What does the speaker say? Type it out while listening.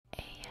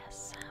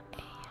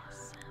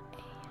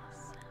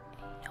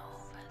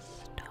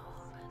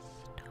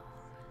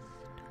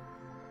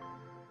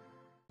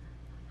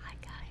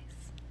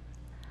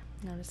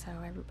notice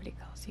how everybody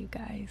calls you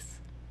guys.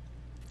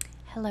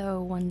 Hello,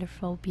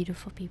 wonderful,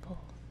 beautiful people.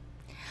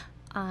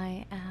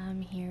 I am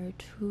here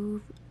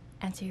to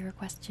answer your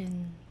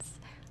questions.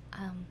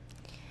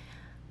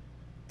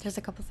 There's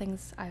a couple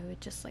things I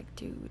would just like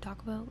to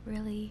talk about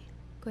really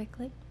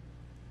quickly.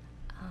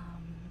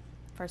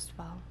 First of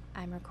all,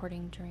 I'm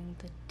recording during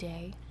the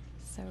day,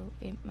 so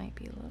it might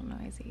be a little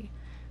noisy.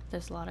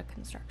 There's a lot of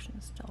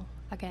construction still,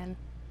 again.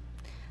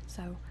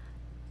 So,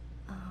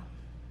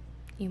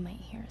 you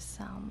might hear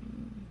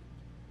some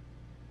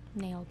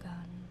nail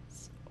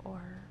guns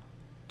or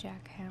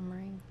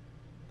jackhammering.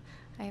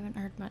 I haven't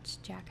heard much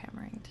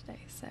jackhammering today,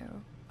 so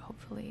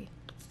hopefully.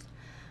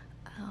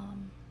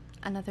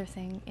 Another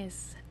thing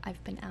is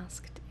I've been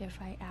asked if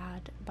I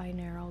add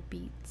binaural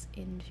beats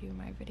into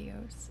my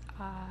videos.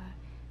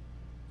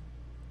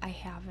 I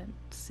haven't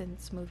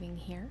since moving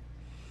here,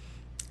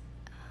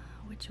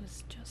 which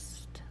was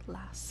just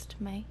last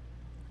May,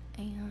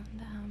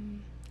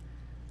 and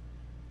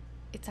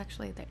it's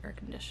actually the air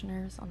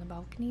conditioners on the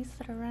balconies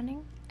that are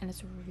running, and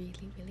it's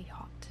really, really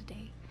hot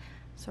today.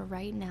 So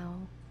right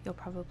now, you'll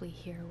probably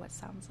hear what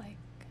sounds like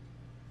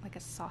a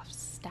soft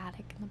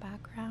static in the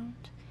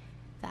background.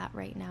 That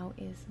right now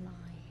is my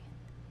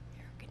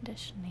air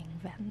conditioning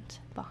vent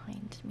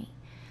behind me.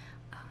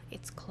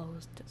 It's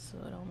closed, so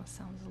it almost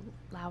sounds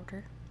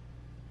louder.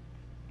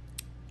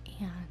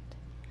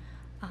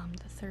 And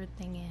the third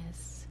thing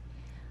is,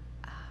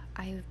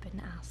 I've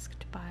been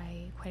asked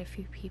by quite a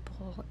few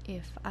people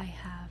if I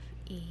have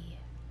a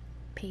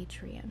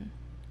Patreon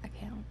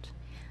account,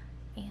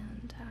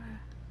 and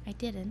I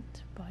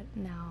didn't, but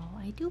now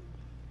I do.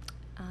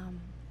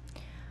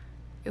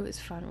 It was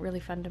fun, really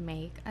fun to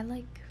make. I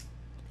like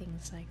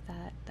things like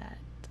that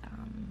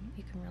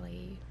you can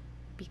really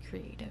be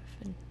creative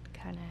and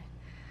kind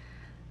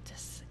of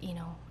just,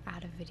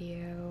 add a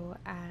video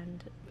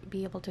and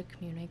be able to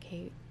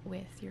communicate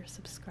with your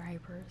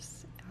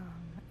subscribers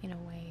in a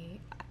way.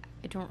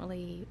 I don't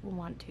really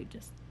want to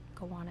just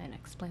go on and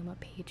explain what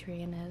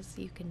Patreon is.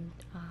 You can,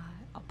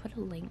 I'll put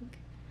a link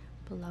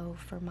below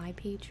for my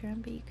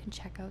Patreon, but you can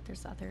check out,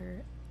 there's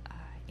other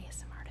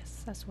ASM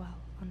artists as well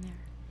on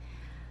there.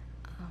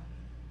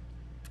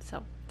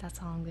 So that's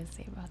all I'm going to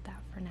say about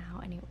that for now.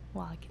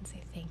 I can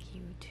say thank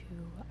you to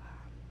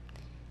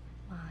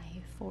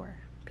my 4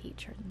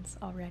 patrons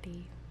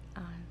already,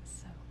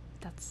 so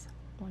that's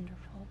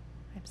wonderful.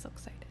 I'm so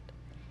excited.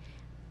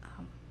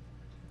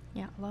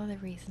 Yeah, a lot of the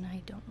reason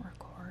I don't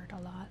record a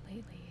lot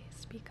lately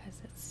is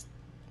because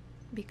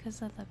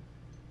of the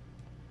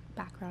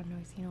background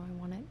noise. I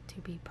want it to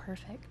be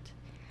perfect,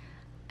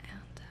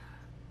 and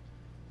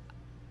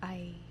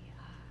I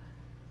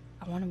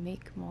want to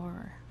make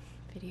more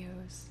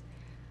videos.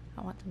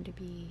 I want them to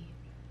be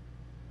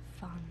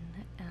fun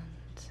and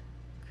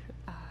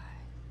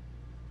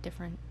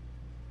different,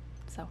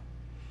 so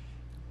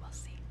we'll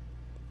see.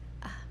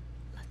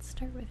 Let's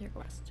start with your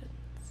questions.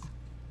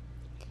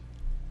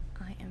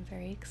 I am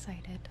very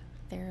excited.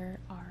 There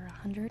are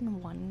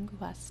 101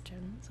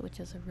 questions, which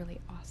is a really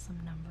awesome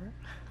number.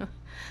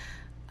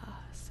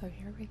 So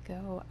here we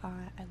go.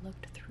 I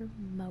looked through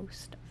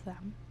most of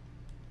them.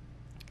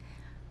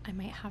 I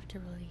might have to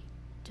really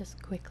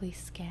just quickly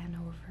scan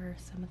over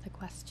some of the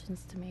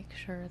questions to make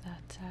sure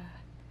that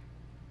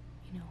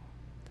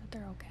that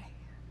they're okay.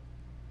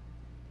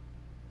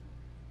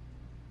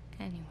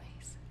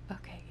 Anyways,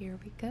 okay, here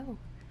we go.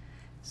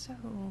 So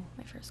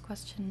my first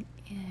question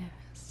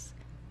is,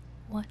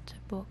 what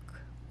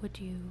book would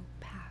you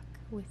pack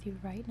with you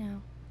right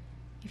now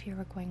if you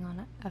were going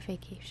on a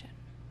vacation?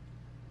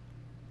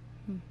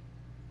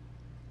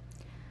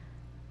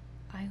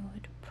 I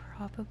would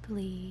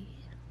probably,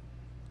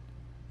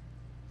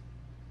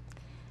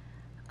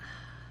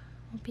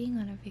 being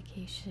on a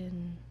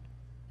vacation,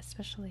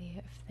 especially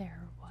if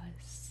there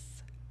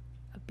was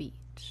a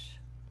beach,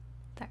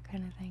 that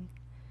kind of thing,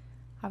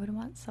 I would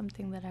want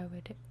something that I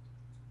would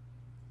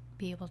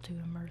be able to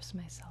immerse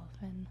myself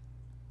in,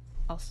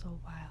 also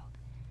while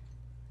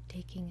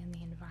taking in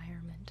the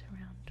environment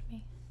around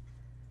me.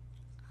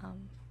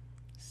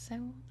 So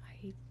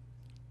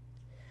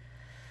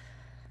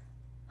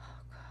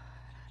oh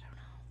god, I don't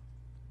know.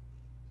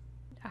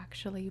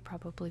 Actually,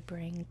 probably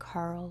bring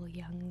Carl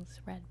Jung's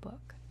Red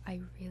Book. I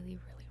really,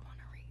 really want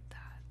to read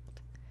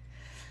that.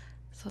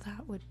 So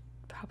that would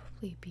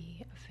probably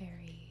be a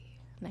very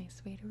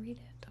nice way to read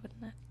it,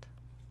 wouldn't it?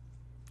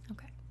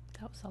 Okay,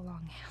 that was a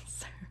long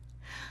answer.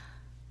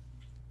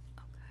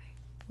 Okay,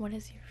 what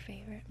is your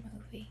favorite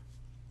movie?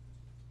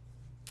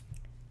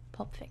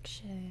 Pulp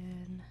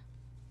Fiction.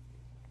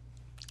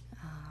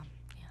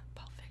 Yeah,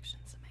 Pulp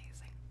Fiction's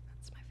amazing.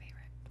 That's my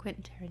favorite.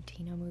 Quentin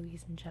Tarantino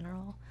movies in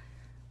general,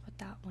 but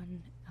that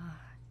one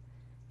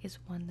is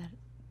one that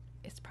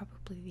is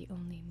probably the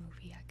only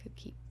movie I could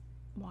keep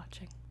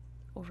watching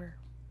over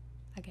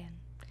again.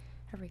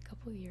 Every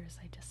couple of years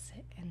I just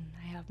sit and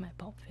I have my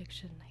Pulp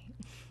Fiction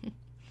night.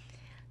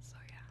 So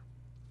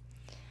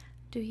yeah.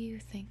 Do you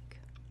think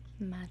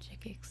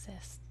magic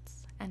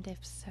exists? And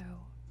if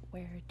so,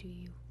 where do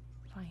you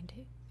find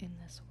it in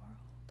this world?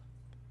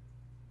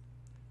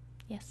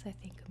 yes, I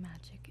think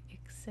magic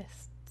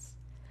exists.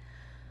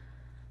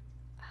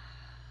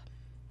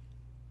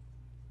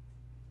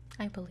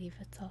 I believe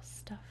it's all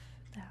stuff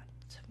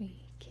that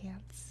we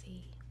can't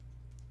see.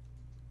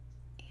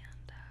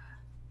 And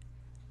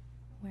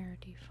where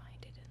do you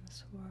find it in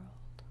this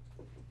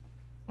world?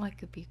 Well, I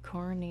could be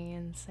corny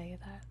and say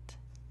that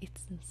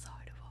it's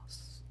inside of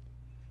us,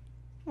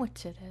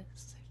 which it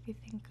is if you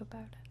think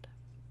about it.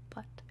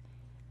 But,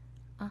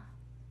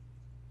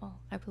 well,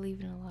 I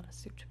believe in a lot of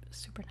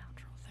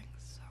supernatural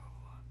things, so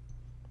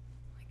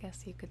I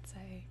guess you could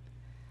say,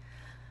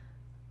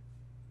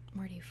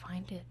 where do you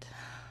find it?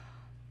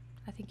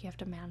 I think you have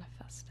to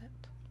manifest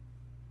it.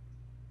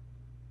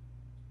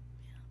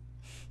 Yeah.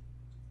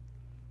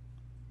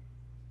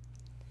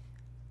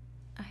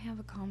 I have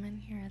a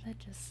comment here that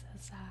just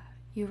says,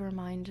 you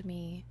remind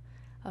me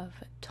of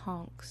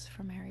Tonks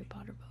from Harry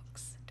Potter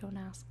books. Don't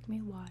ask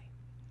me why.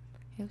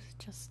 It was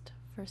just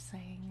for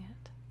saying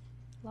it.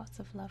 Lots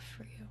of love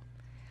for you.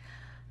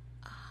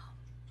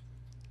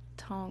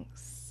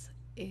 Tonks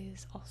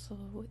is also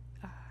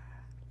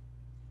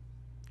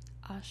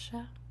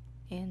Asha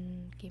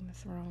in Game of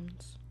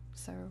Thrones.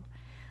 So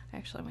I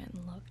actually went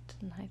and looked,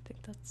 and I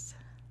think that's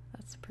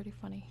pretty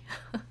funny.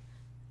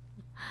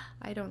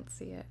 I don't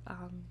see it.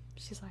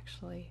 She's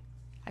actually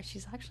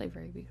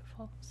very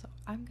beautiful. So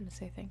I'm gonna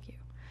say thank you.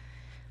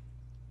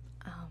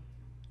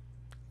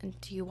 And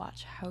do you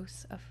watch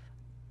House of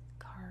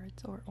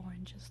Cards or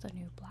Orange is the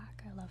New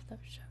Black? I love those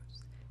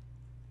shows.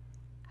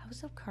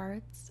 House of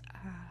Cards,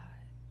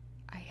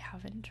 I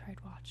haven't tried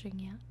watching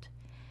yet,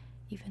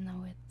 even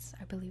though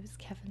I believe it's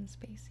Kevin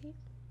Spacey.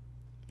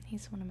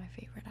 He's one of my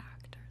favorite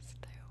actors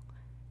too.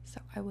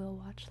 So I will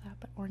watch that,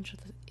 but Orange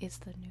is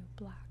the New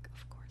Black,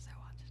 of course I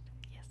watched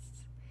it,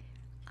 yes.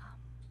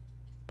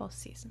 Both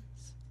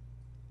seasons.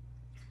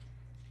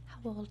 How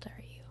old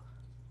are you?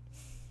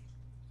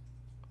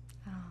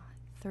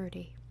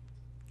 30.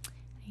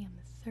 I am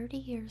 30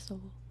 years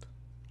old.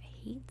 I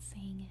hate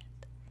saying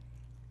it.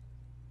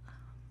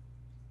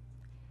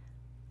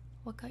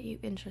 What got you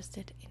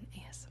interested in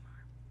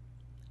ASMR?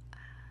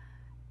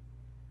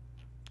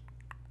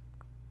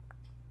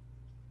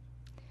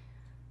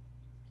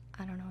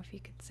 I don't know if you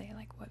could say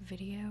like what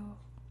video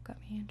got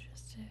me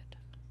interested.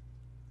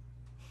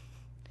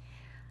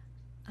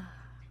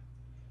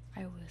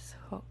 I was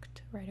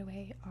hooked right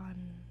away on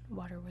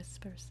Water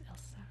Whispers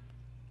Elsa.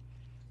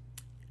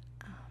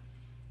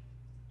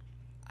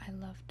 I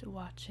loved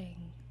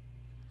watching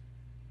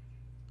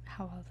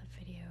how all the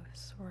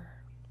videos were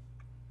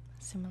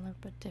similar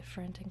but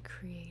different and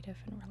creative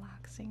and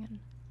relaxing, and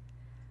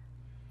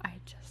I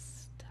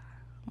just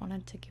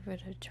wanted to give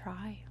it a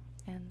try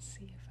and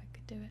see if I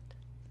could do it.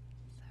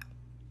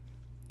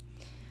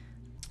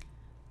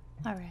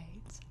 So,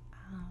 alright,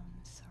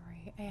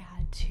 sorry, I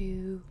had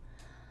to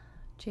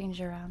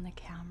change around the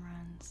camera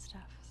and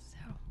stuff,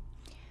 so,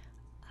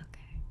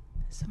 okay.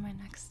 So my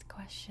next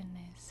question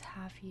is,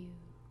 have you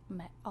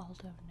met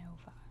Aldo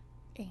Nova?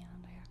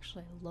 And I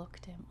actually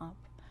looked him up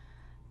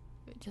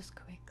just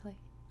quickly.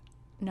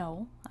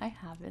 No, I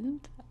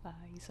haven't.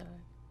 He's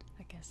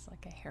I guess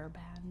like a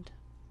hairband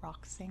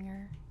rock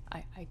singer.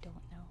 I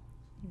don't know.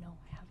 No,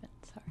 I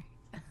haven't, sorry.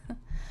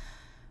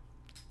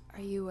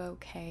 Are you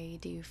okay?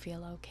 Do you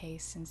feel okay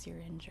since your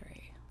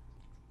injury?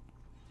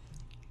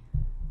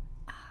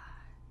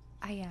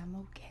 I am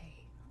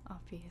okay,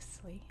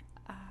 obviously.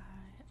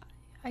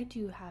 I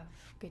do have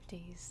good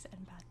days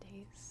and bad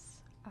days.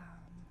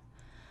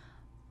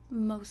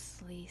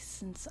 Mostly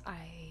since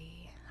I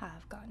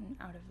have gotten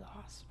out of the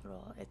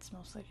hospital, it's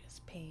mostly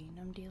just pain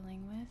I'm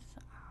dealing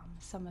with.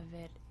 Some of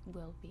it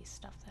will be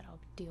stuff that I'll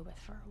deal with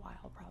for a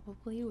while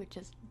probably, which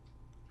is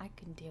I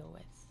can deal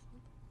with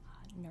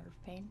nerve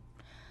pain.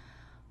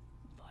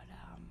 But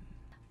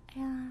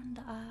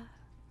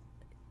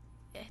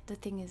the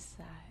thing is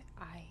that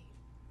I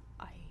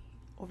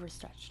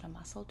overstretched a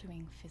muscle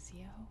doing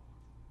physio,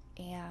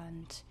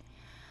 and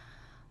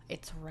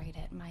it's right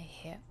at my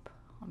hip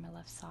on my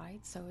left side,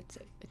 so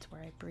it's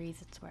where I breathe,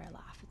 it's where I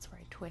laugh, it's where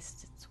I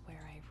twist, it's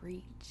where I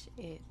reach.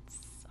 It's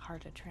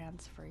hard to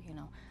transfer, you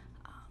know.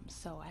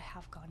 So I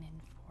have gone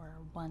in for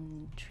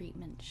one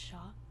treatment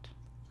shot,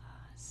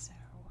 so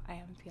I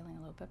am feeling a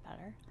little bit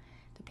better.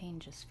 The pain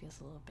just feels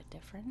a little bit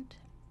different,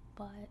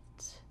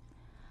 but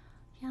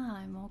yeah,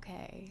 I'm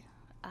okay.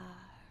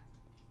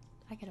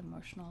 I get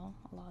emotional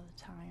a lot of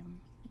the time,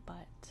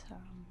 but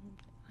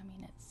I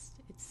mean,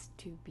 it's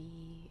to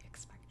be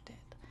expected.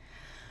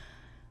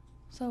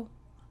 So,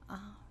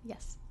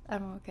 yes,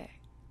 I'm okay.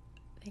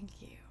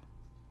 Thank you.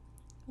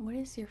 What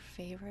is your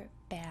favorite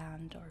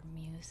band or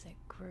music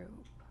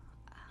group?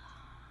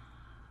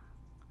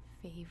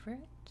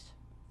 Favorite?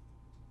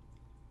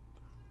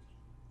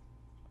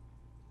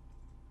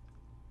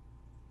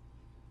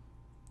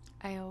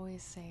 I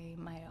always say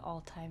my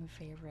all-time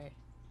favorite.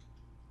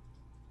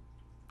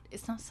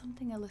 It's not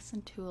something I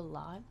listen to a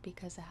lot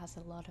because it has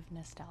a lot of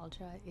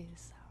nostalgia,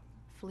 is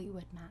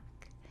Fleetwood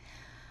Mac.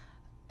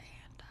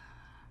 And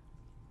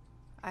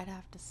I'd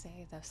have to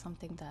say that's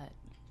something that,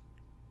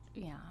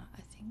 yeah,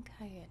 I think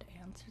I had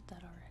answered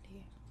that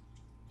already.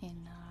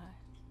 in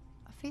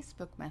a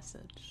Facebook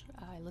message.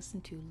 I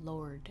listened to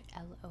Lorde,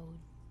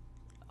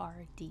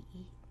 Lorde.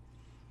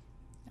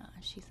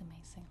 She's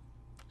amazing.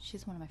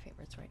 She's one of my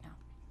favorites right now.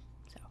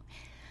 So,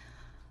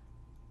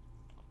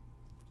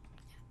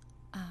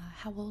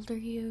 how old are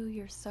you?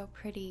 You're so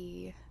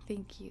pretty.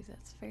 Thank you.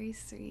 That's very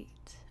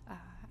sweet.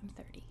 I'm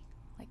 30,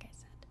 like I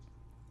said.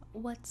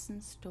 What's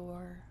in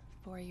store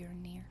for your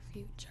near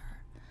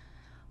future?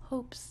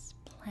 Hopes,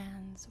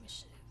 plans,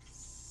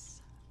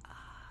 wishes.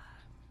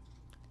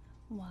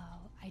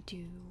 Well, I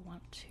do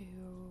want to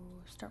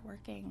start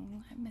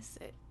working. I miss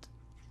it.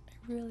 I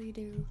really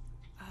do.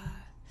 I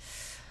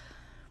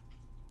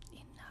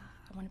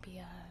want to be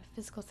a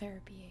physical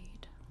therapy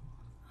aide.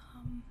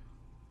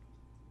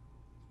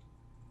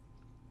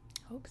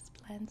 Hopes,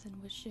 plans,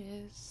 and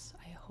wishes.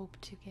 I hope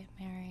to get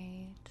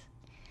married.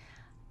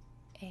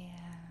 And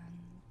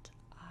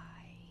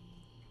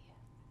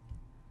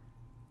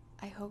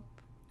I hope,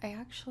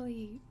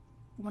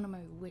 one of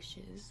my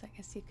wishes, I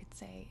guess you could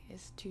say,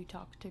 is to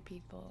talk to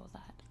people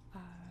that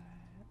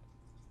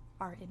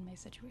are in my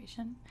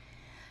situation.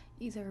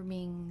 Either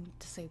being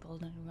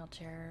disabled in a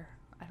wheelchair,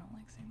 I don't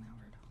like saying that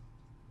word,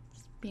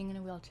 being in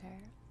a wheelchair,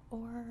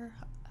 or,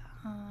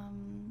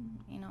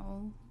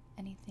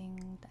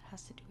 anything that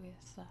has to do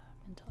with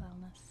mental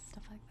illness,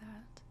 stuff like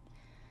that.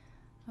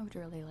 I would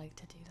really like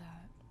to do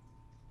that.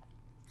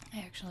 I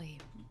actually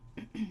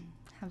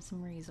have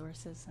some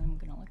resources, and I'm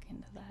gonna look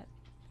into that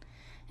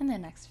in the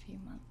next few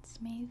months,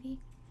 maybe.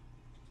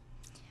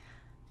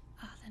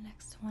 The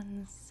next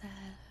one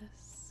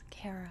says,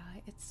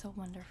 Kara, it's so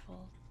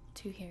wonderful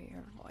to hear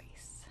your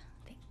voice.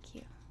 Thank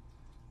you.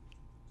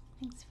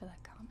 Thanks for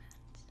that comment.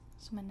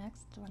 So my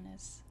next one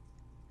is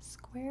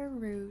square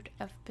root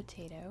of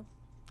potato.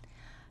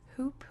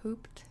 Who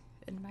pooped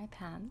in my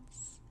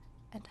pants?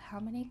 And how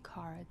many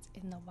cards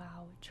in the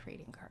WoW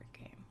trading card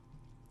game?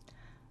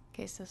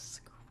 Okay, so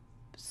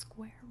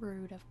square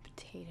root of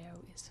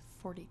potato is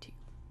 42.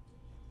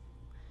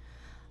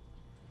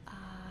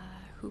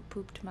 Who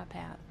pooped my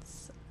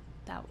pants?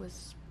 That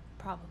was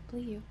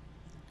probably you.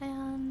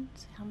 And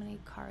how many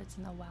cards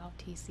in the WoW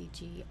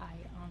TCG?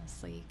 I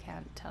honestly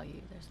can't tell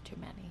you. There's too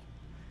many.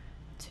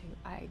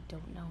 I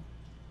don't know.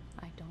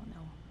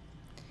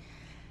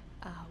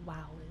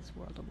 WoW is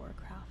World of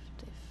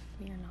Warcraft.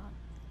 If you're not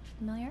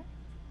familiar,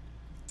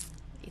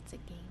 it's a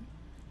game.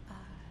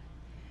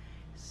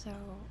 So,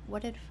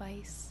 what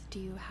advice do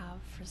you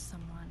have for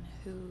someone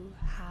who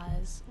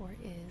has or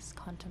is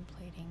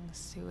contemplating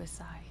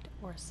suicide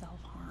or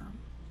self-harm?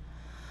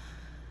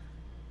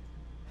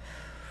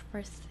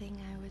 First thing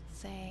I would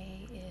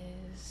say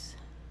is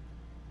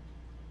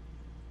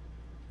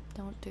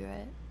don't do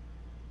it.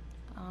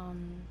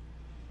 And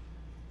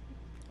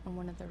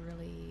one of the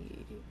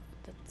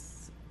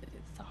it's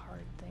a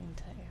hard thing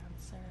to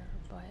answer,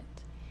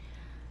 but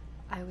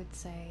I would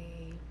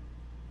say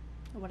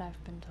what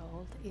I've been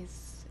told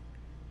is,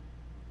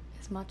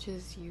 as much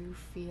as you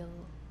feel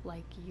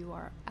like you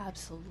are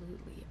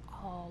absolutely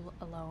all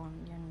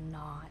alone, you're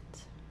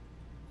not.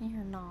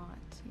 You're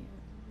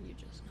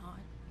just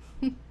not.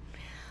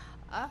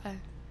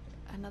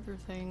 Another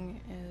thing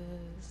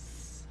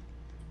is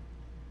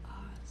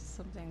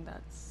something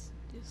that's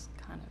just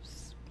kind of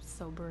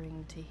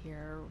sobering to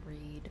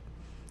read,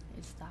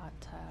 is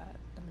that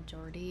the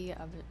majority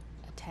of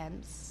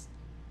attempts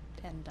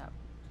end up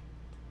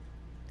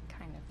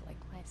kind of like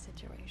my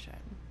situation.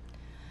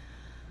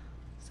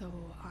 So,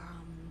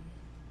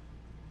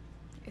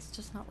 it's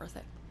just not worth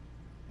it.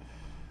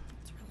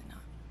 It's really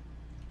not.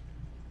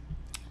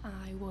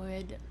 I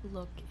would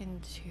look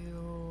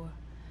into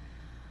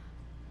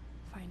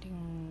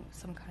finding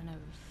some kind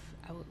of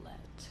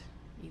outlet,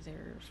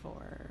 either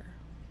for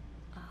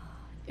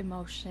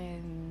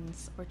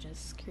emotions or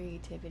just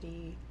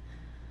creativity,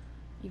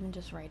 even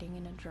just writing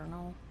in a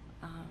journal.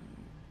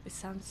 It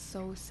sounds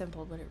so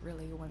simple, but it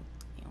really,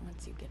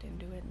 once you get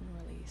into it and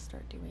really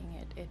start doing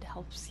it, it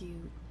helps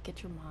you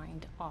get your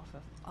mind off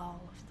of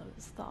all of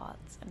those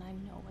thoughts, and I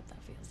know what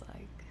that feels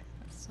like.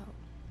 So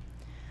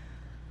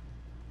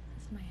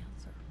that's my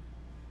answer.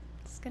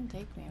 It's gonna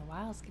take me a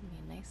while. It's gonna be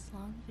a nice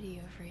long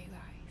video for you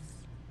guys.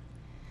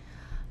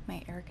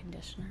 My air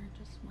conditioner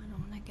just went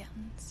on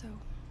again. So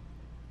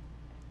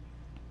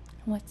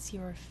what's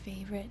your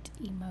favorite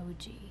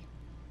emoji?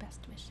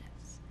 Best wishes.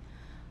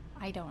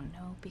 I don't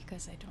know,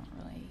 because I don't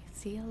really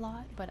see a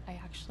lot, but I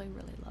actually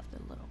really love the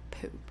little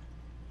poop.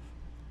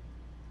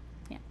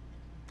 Yeah,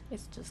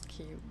 it's just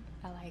cute.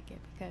 I like it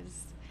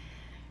because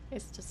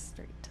it's just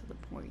straight to the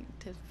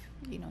point. If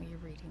you're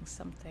reading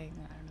something,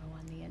 I don't know,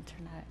 on the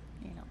internet,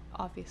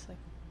 obviously,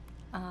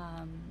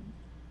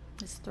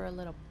 just throw a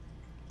little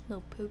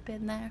poop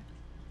in there,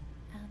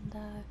 and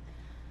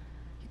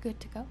you're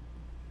good to go.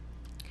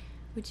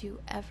 Would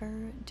you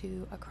ever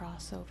do a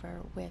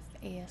crossover with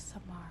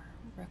ASMR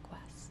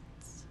requests?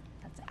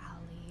 That's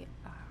Allie.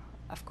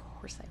 Of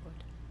course I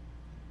would.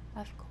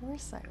 Of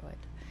course I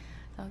would.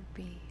 That would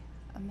be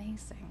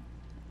amazing.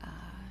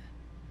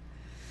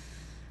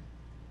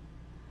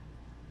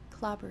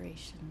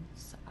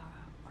 Collaborations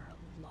are a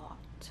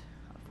lot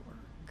of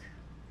work.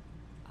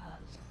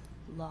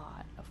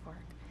 lot of work.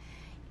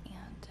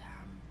 And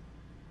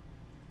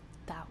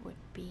that would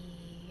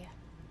be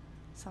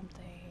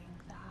something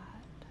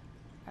that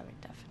I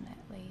would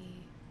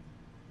definitely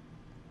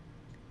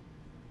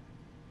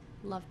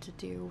love to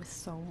do with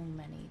so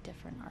many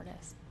different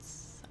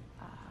artists.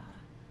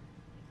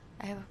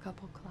 I have a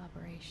couple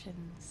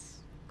collaborations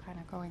kind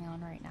of going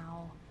on right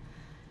now.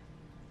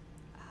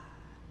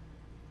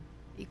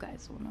 You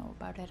guys will know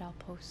about it. I'll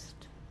post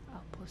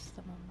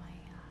them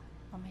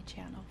on my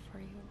channel for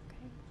you.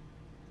 Okay.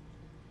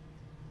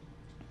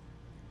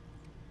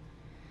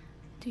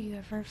 Do you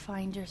ever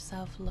find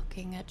yourself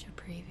looking at your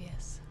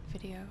previous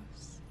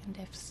videos, and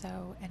if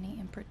so, any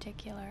in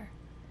particular?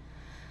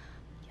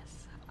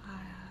 Yes,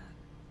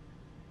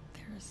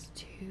 there's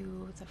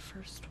two. The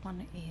first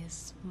one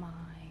is my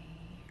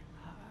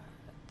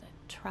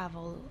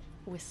the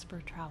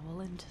whisper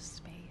travel into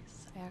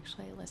space. I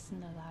actually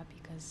listen to that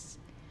because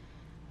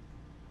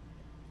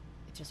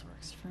it just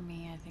works for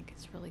me. I think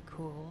it's really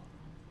cool,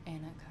 and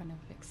it kind of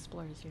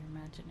explores your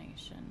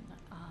imagination.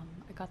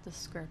 I got the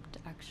script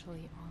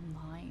actually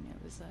online.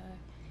 It was a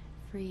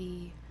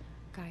free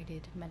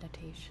guided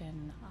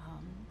meditation,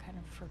 kind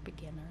of for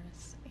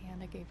beginners,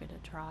 and I gave it a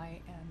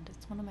try, and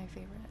it's one of my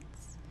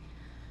favorites.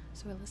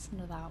 So I listened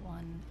to that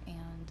one,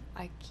 and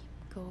I keep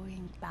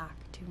going back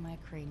to my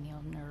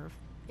cranial nerve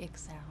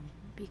exam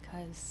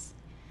because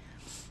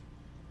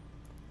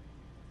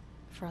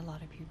for a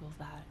lot of people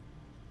that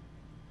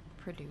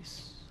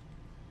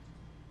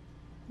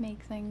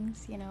make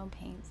things,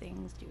 paint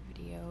things, do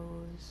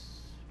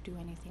videos, do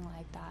anything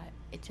like that,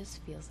 it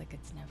just feels like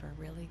it's never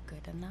really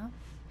good enough.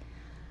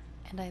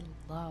 And I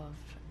love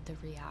the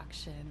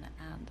reaction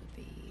and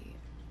the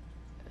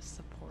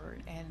support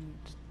and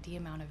the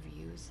amount of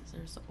views.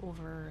 There's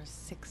over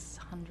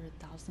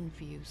 600,000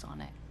 views on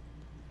it.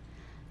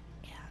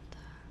 And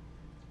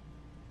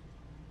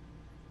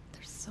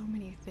there's so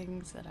many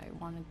things that I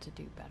wanted to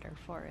do better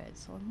for it.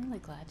 So I'm really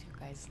glad you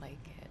guys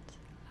like it.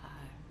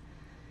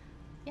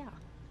 Yeah.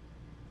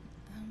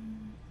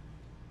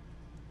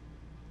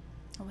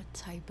 What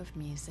type of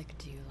music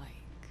do you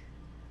like?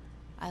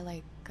 I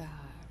like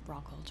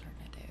rock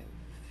alternative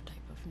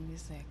type of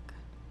music.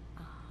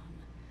 I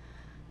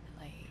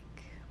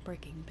like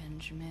Breaking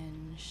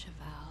Benjamin,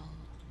 Chevelle.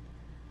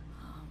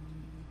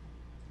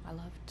 I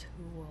love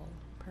Tool,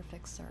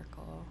 Perfect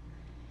Circle,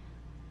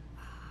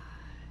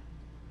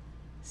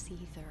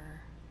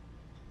 Seether.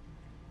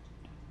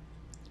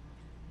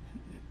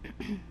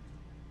 Yeah,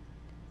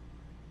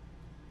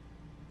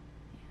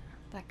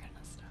 that kind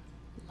of stuff.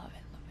 Love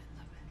it, love it,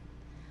 love it.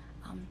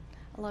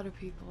 A lot of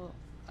people,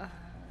 a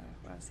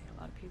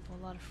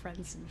lot of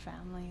friends and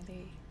family,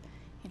 they're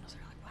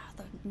like, wow,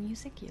 the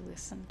music you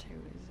listen to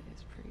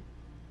is pretty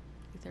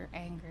either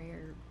angry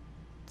or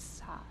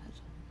sad,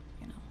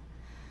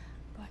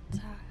 But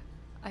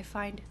I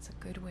find it's a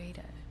good way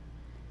to,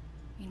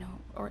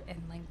 or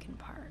in Linkin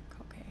Park,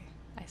 okay?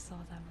 I saw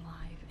them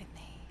live and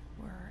they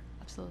were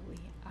absolutely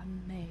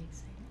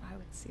amazing. I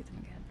would see them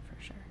again for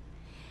sure.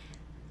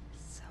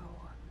 So,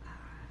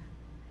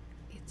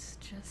 it's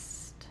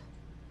just,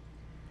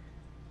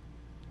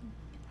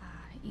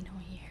 you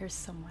hear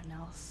someone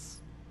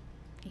else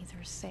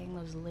either saying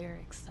those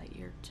lyrics that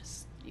you're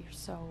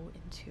so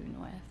in tune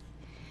with,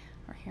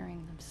 or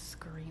hearing them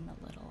scream a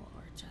little,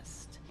 or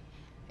just,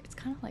 it's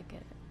kind of like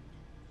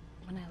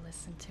when I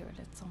listen to it,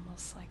 it's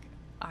almost like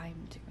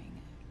I'm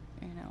doing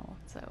it,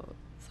 so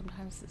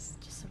sometimes it's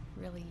just a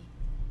really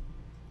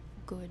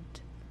good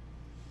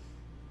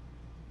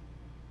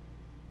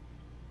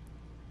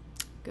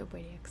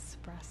way to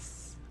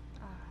express,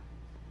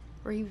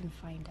 or even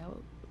find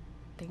out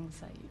things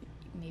that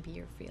maybe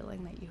you're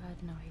feeling that you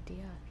had no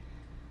idea.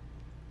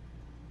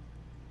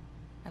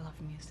 I love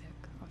music,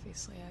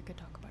 obviously. I could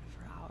talk about it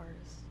for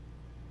hours.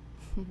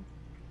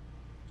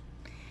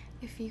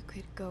 If you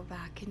could go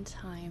back in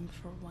time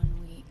for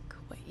 1 week,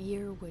 what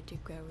year would you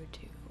go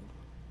to?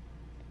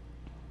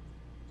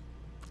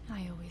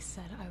 I always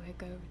said I would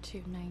go to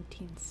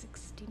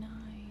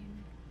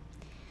 1969.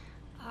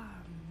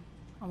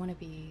 I want to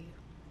be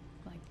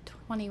like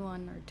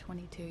 21 or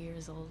 22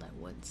 years old at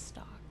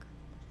Woodstock.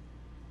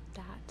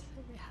 That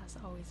has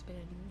always been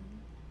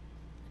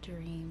a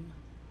dream.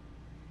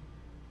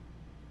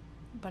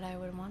 But I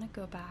would want to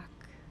go back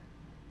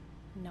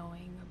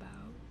knowing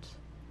about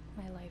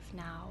my life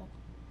now,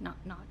 not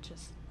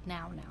just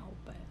now,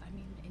 but I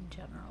mean in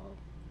general,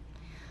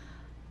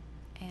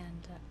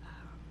 and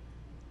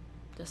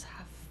just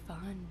have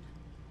fun,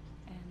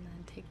 and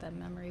then take that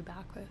memory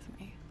back with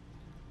me.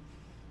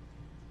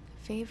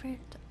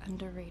 Favorite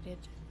underrated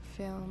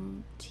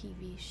film,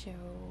 TV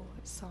show,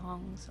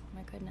 songs? Oh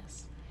my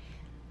goodness.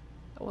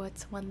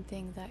 What's one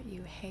thing that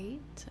you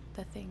hate?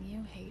 The thing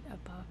you hate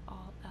above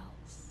all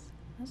else?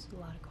 There's a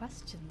lot of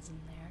questions in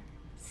there.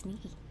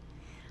 Sneaky.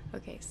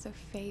 Okay, so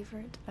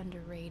favorite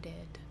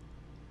underrated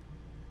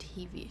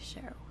TV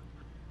show.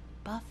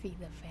 Buffy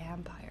the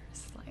Vampire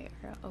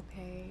Slayer.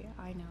 Okay,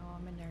 I know,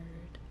 I'm a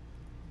nerd.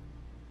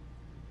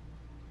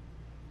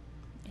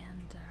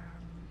 And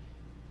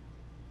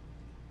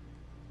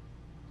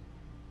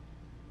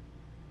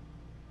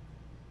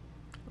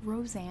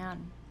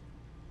Roseanne.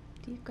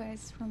 Do you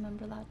guys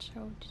remember that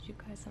show? Did you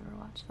guys ever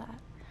watch that?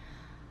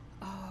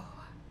 Oh,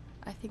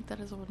 I think that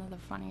is one of the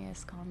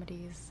funniest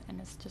comedies,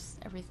 and it's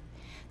just the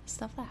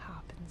stuff that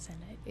happens in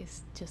it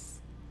is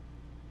just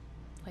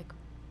like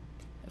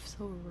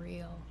so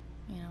real,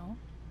 you know?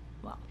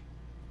 Well,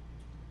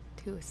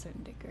 to a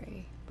certain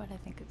degree, but I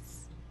think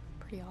it's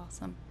pretty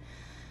awesome.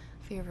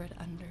 Favorite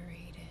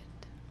underrated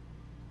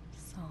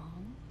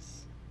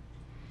songs?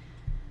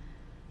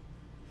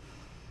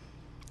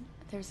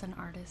 There's an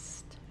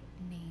artist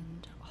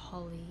named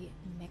Holly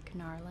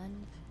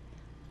McNarland,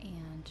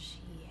 and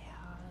she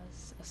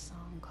has a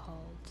song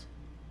called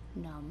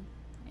Numb.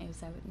 It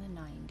was out in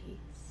the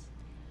 90s.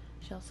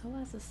 She also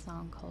has a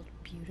song called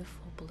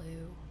Beautiful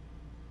Blue,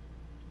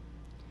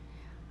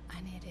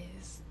 and it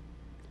is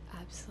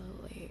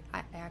absolutely,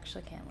 I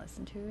actually can't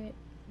listen to it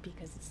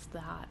because it's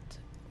that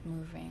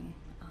moving.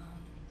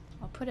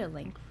 I'll put a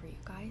link for you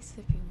guys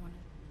if you want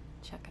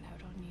to check it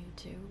out on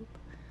YouTube.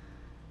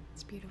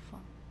 It's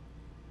beautiful.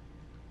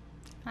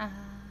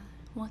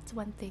 What's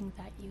one thing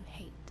that you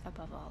hate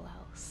above all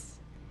else?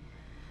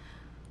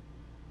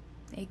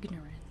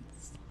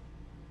 Ignorance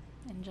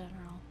in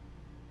general.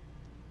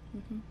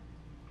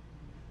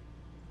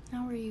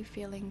 How are you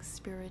feeling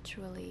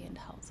spiritually and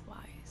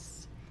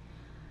health-wise?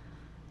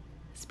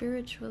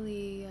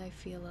 Spiritually, I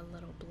feel a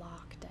little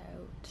blocked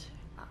out.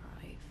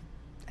 I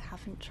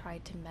haven't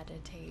tried to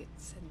meditate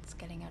since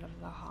getting out of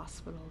the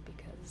hospital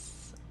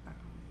because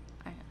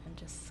I'm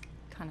just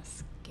kind of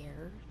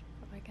scared,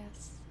 I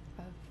guess,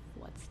 of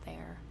what's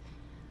there,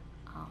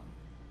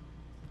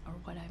 or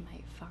what I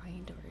might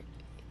find, or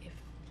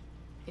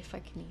if I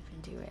can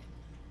even do it.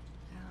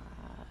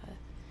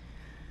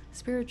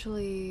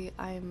 Spiritually,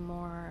 I'm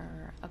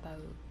more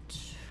about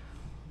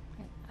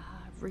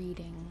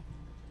reading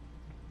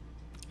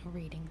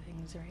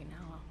things right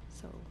now,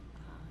 so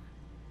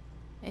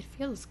it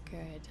feels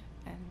good,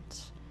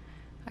 and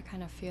I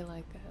kind of feel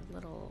like a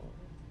little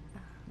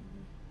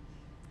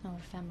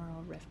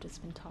ephemeral rift has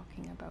been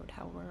talking about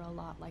how we're a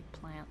lot like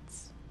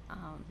plants,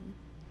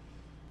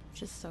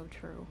 which is so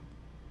true.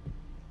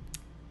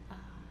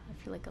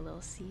 I feel like a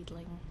little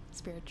seedling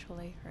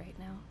spiritually right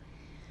now.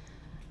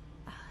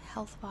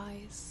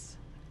 Health-wise,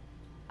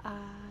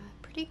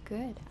 pretty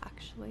good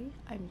actually.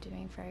 I'm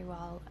doing very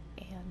well,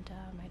 and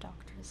my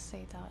doctors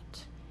say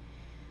that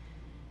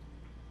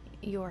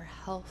your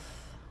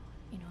health,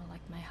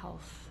 like my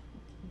health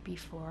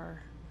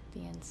before the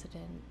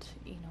incident,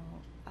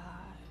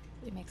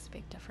 it makes a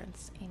big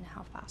difference in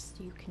how fast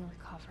you can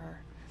recover,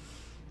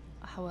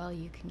 how well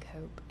you can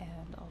cope,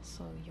 and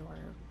also your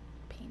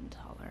pain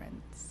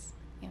tolerance.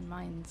 And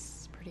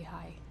mine's pretty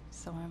high,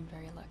 so I'm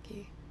very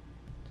lucky.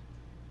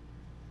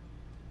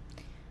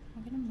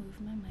 I'm gonna move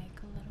my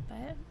mic a little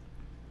bit,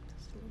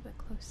 just a little bit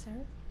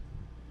closer,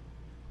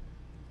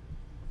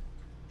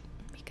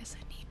 because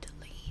I need to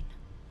lean.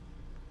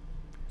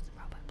 It's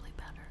probably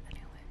better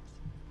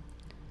anyways.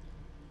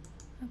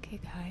 Okay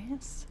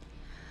guys,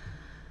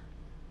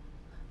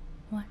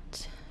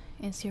 what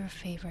is your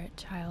favorite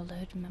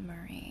childhood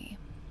memory?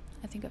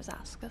 I think I was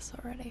asked this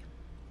already.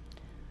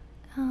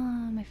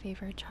 My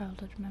favorite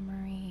childhood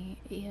memory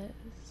is,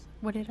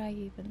 what did I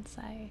even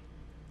say?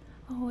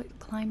 Oh,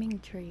 climbing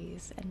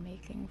trees and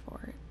making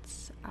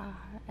forts.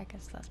 I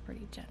guess that's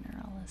pretty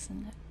general,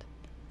 isn't it?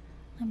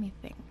 Let me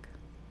think.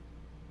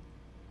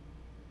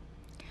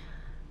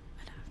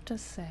 I'd have to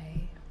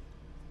say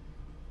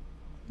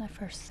the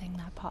first thing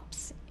that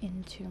pops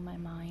into my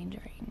mind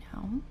right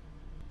now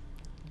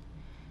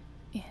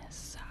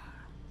is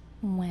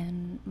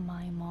when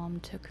my mom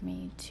took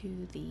me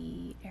to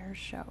the air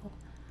show,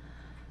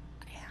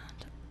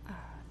 and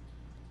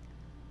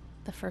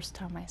the first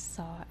time I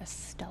saw a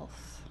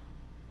stealth.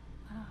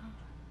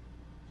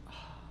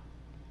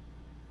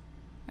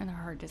 And they're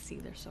hard to see,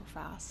 they're so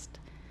fast.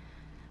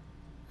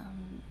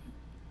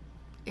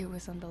 It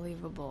was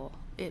unbelievable.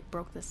 It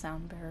broke the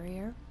sound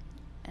barrier,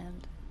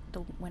 and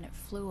when it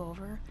flew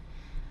over,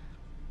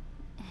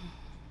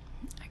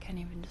 I can't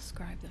even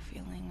describe the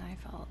feeling I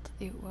felt.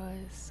 It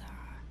was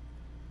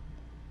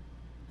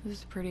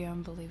pretty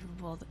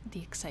unbelievable,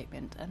 the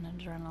excitement and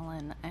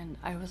adrenaline, and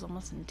I was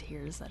almost in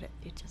tears that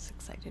it just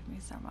excited me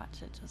so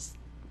much. It just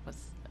was,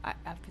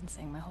 I've been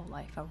saying my whole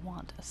life, I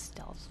want a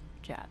stealth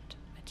jet.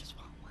 I just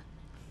want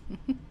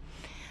one.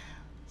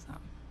 So,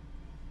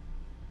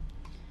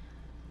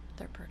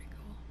 they're pretty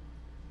cool.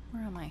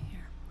 Where am I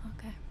here?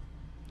 Okay.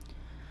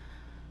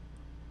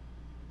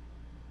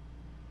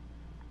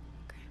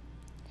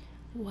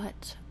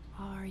 What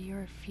are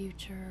your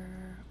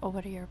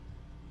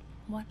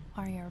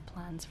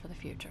plans for the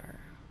future?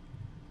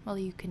 Will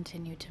you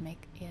continue to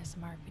make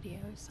ASMR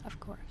videos? Of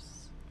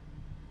course.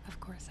 Of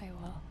course I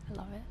will. I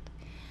love it.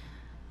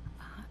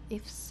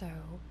 If so,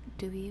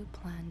 do you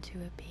plan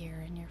to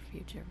appear in your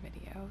future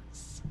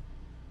videos?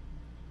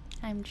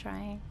 I'm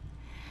trying.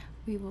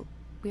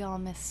 We all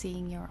miss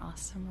seeing your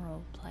awesome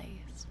role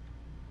plays.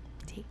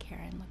 Take care.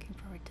 I'm looking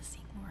forward to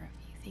seeing more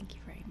of you. Thank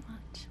you very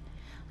much.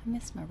 I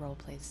miss my role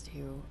plays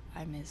too.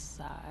 I miss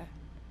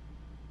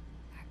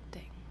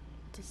acting.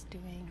 just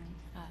doing,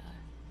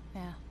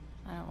 yeah,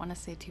 I don't want to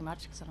say too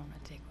much because I don't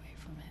want to take away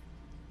from it,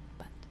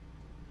 but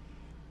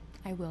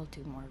I will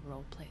do more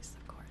role plays,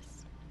 of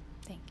course.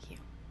 Thank you.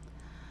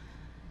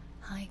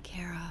 Hi,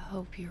 Kara.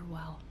 Hope you're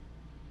well.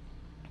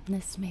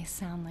 This may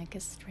sound like a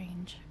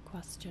strange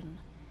question,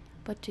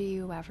 but do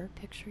you ever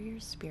picture your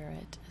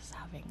spirit as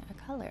having a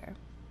color?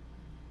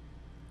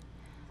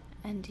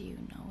 And do you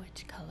know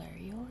which color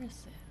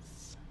yours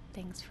is?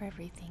 Thanks for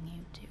everything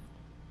you do.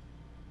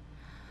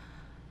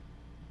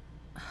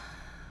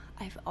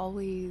 I've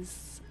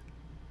always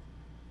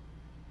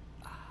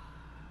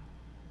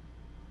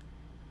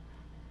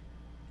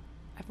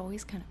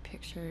kind of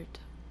pictured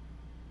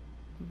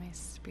my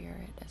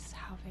spirit as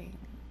having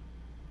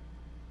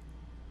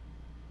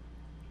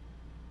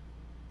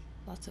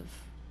lots of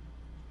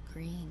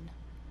green.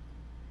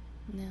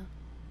 Yeah.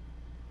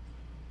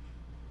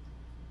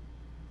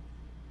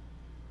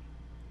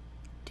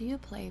 Do you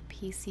play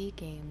PC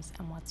games,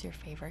 and what's your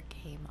favorite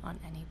game on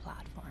any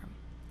platform?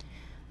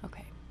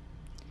 Okay.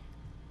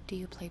 Do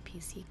you play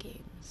PC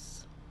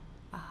games?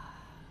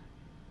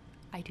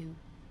 I do.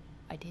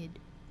 I did.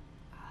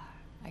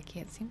 I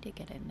can't seem to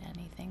get into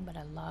anything, but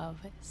I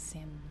love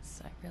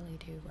Sims. I really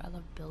do. I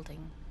love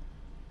building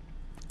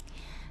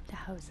the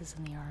houses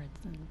and the yards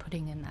and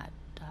putting in that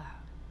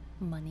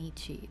money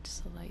cheat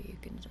so that you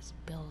can just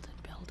build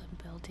and build and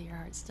build to your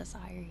heart's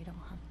desire. You don't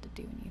have to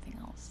do anything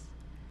else.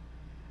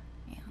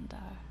 And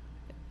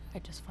I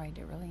just find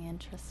it really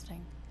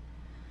interesting.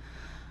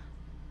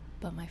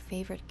 But my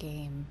favorite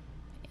game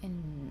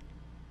in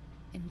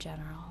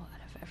general,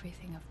 out of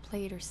everything I've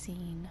played or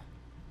seen,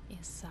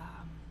 is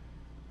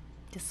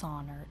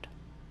Dishonored.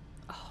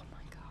 Oh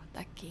my god,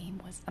 that game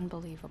was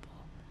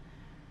unbelievable.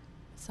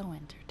 So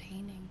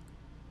entertaining.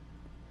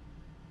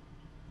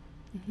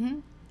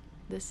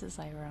 This is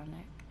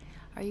ironic.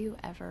 Are you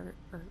ever,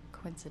 or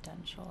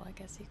coincidental, I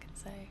guess you could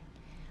say,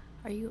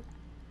 are you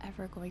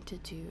ever going to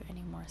do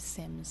any more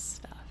Sims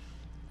stuff?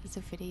 There's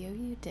a video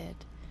you did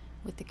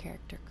with the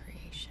character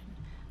creation,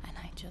 and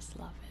I just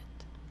love it.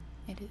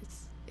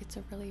 It's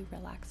a really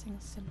relaxing,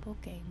 simple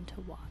game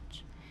to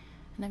watch,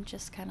 and I'm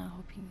just kind of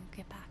hoping you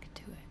get back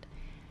to it.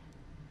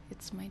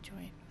 It's my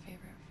joint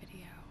favorite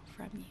video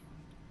from you.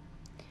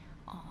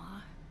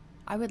 Aw,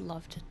 I would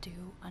love to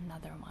do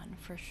another one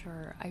for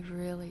sure. I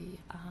really,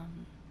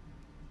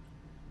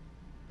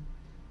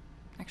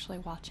 actually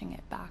watching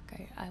it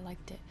back, I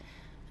liked it.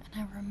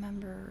 And I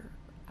remember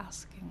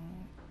asking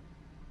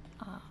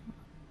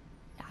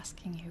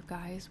you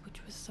guys,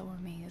 which was so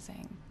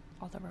amazing,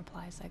 all the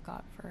replies I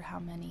got for how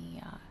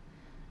many,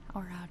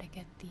 or how to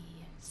get the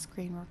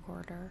screen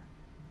recorder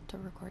to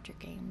record your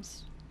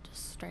games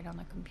just straight on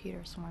the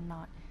computer, so I'm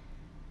not,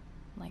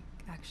 like,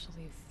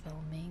 actually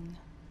filming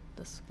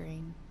the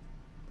screen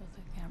with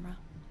a camera.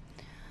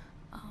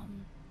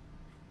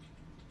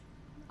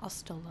 I'll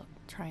still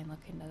try and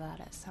look into that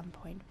at some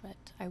point, but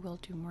I will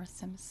do more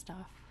Sims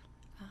stuff.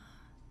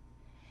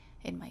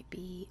 It might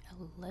be a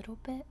little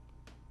bit,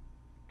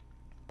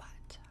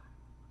 but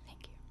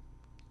thank you.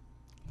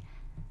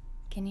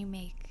 Can you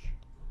make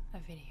a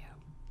video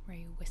where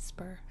you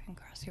whisper and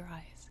cross your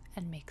eyes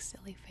and make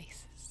silly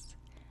faces?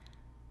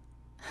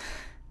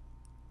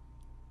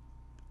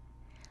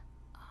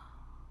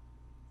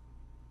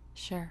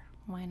 Sure,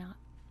 why not?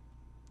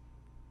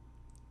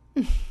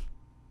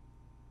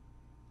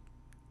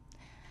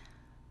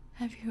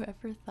 Have you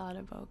ever thought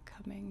about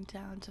coming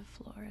down to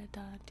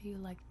Florida? Do you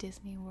like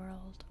Disney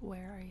World?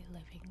 Where are you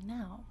living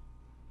now?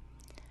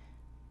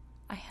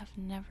 I have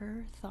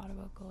never thought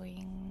about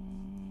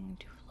going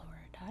to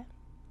Florida.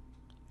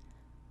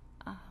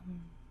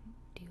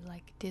 Do you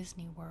like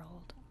Disney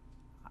World?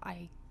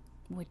 I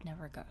would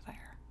never go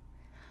there.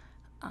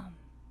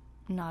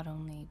 Not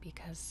only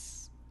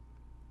because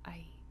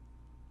I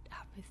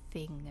have a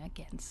thing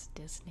against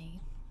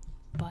Disney,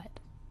 but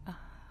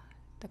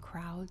the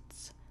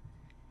crowds.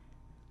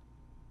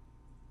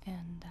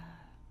 And,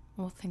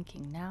 well,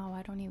 thinking now,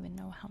 I don't even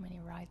know how many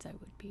rides I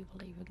would be able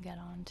to even get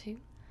onto.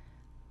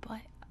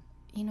 But,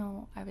 you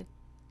know, I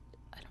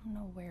don't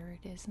know where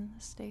it is in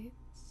the States.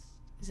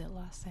 Is it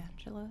Los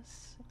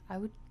Angeles? I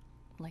would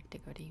like to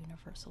go to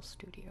Universal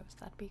Studios.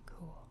 That'd be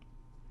cool.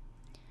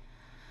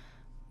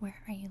 Where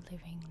are you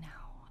living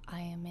now? I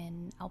am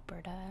in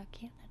Alberta,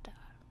 Canada.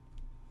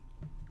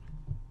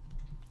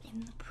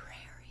 In the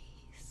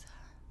prairies.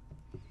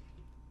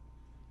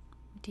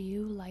 Do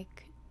you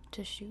like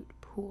to shoot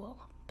pool,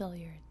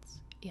 billiards?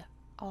 Yeah,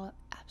 all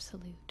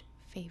absolute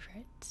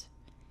favorite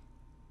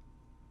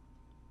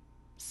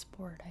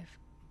sport I've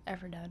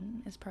ever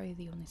done. Is probably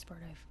the only sport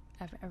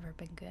I've ever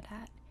been good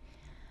at.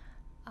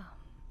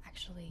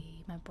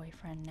 Actually, my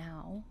boyfriend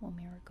now, when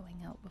we were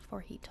going out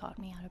before, he taught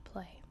me how to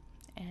play,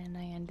 and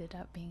I ended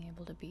up being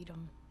able to beat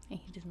him, and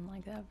he didn't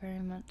like that very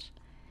much.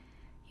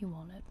 He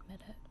won't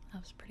admit it.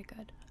 That was pretty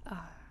good.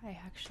 I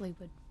actually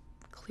would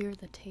clear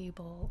the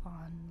table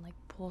on, like,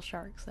 pool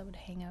sharks that would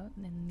hang out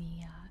in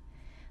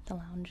the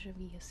lounge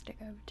we used to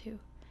go to,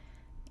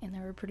 and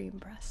they were pretty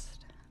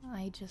impressed.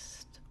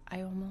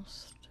 I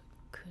almost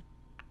could,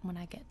 when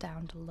I get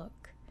down to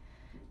look,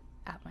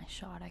 at my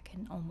shot, I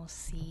can almost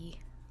see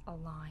a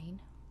line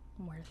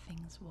where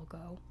things will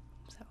go.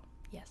 So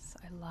yes,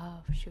 I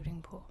love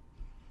shooting pool.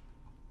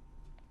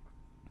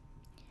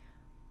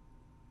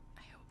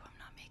 I hope I'm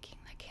not making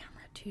the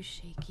camera too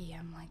shaky.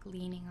 I'm like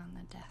leaning on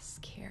the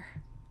desk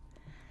here.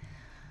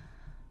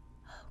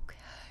 Okay.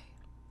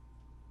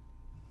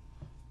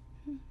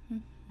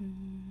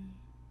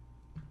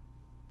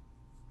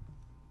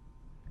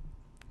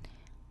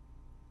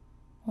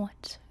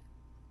 What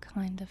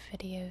kind of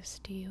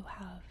videos do you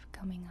have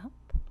coming up?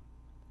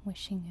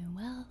 Wishing you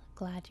well,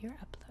 glad you're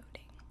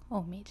uploading.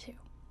 Oh, me too.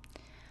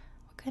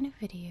 What kind of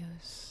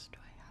videos do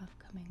I have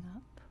coming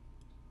up?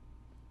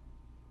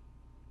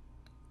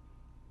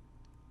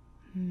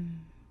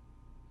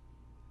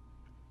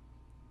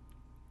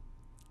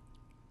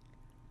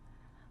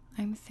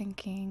 I'm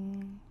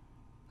thinking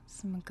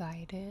some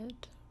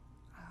guided,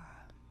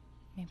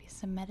 maybe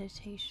some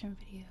meditation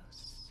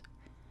videos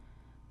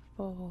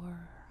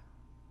for.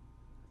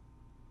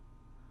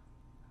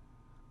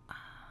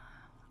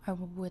 I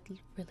would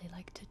really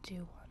like to do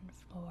one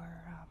for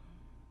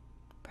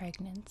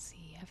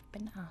pregnancy. I've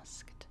been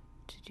asked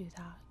to do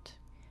that.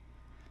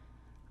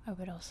 I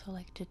would also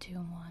like to do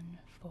one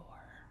for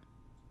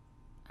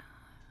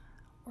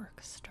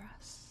work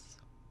stress.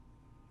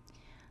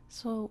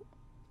 So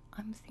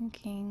I'm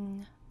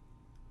thinking,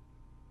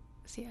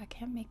 see, I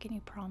can't make any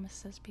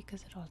promises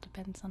because it all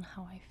depends on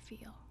how I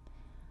feel.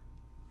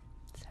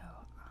 So,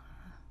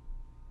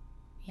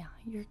 yeah,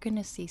 you're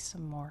gonna see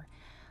some more.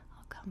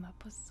 I'll come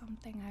up with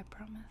something, I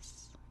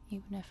promise.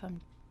 Even if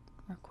I'm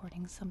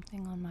recording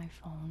something on my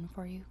phone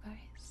for you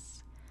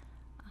guys.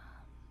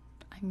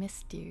 I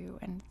missed you,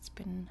 and it's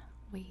been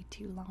way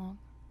too long,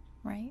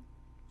 right?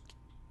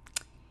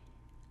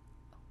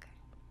 Okay.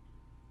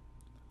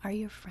 Are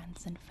your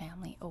friends and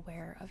family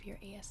aware of your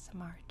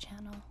ASMR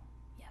channel?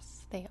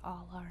 Yes, they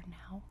all are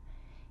now,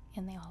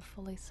 and they all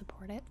fully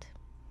support it.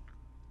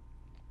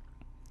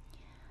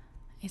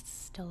 It's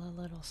still a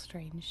little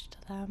strange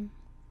to them,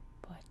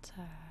 but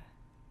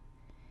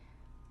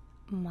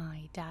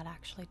my dad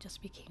actually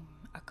just became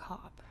a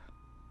cop,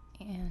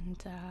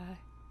 and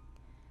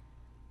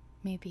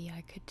maybe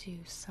I could do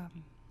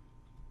some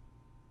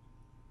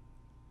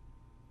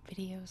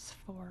videos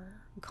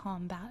for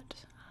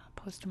combat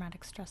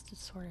post-traumatic stress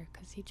disorder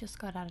because he just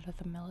got out of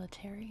the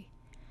military,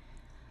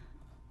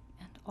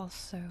 and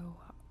also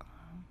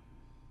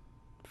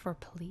for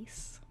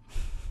police.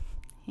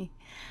 I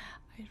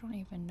don't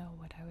even know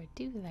what I would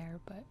do there,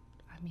 but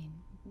I mean,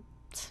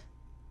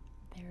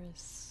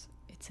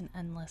 it's an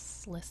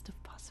endless list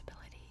of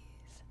possibilities.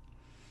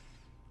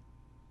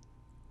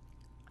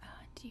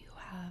 Do you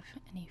have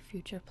any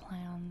future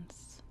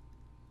plans?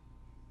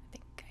 I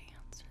think I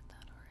answered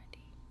that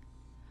already.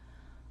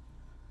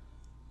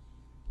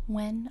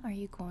 When are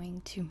you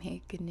going to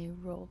make a new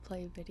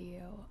roleplay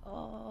video?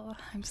 Oh,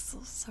 I'm so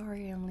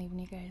sorry I'm leaving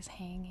you guys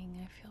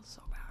hanging. I feel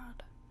so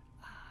bad.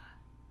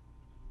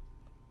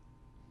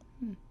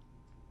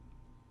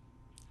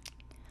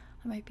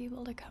 I might be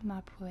able to come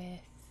up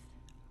with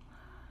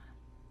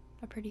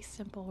a pretty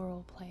simple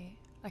roleplay.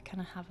 I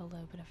kind of have a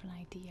little bit of an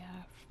idea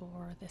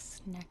for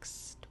this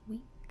next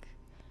week.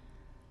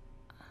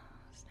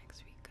 This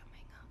next week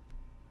coming up.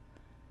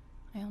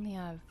 I only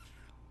have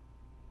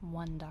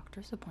one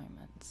doctor's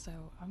appointment, so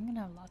I'm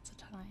gonna have lots of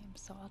time.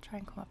 So I'll try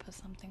and come up with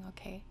something,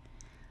 okay?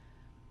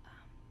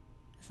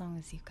 As long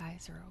as you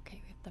guys are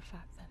okay with the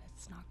fact that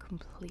it's not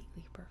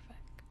completely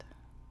perfect,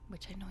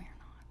 which I know you're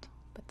not,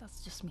 but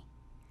that's just me.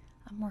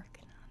 I'm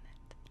working on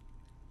it.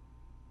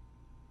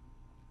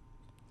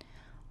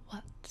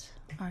 What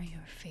are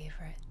your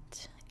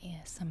favorite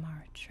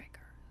ASMR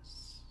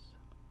triggers?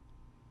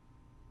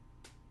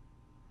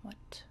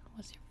 What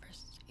was your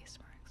first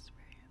ASMR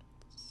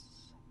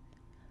experience?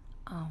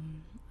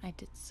 I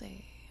did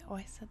say, oh,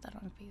 I said that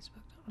on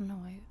Facebook. Oh no,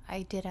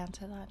 I did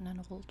answer that in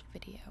an old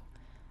video.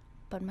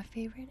 But my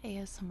favorite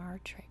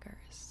ASMR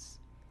triggers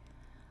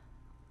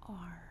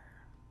are,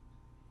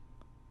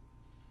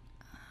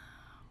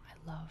 I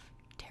love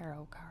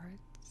tarot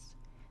cards.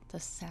 The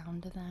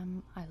sound of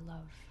them, I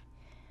love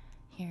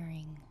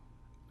hearing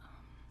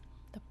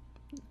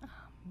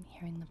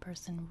hearing the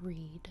person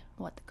read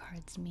what the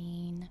cards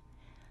mean,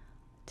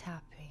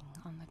 tapping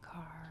on the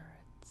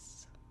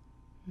cards.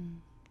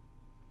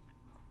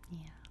 Yeah.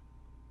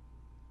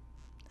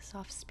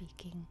 Soft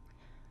speaking.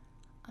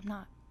 I'm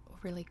not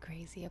really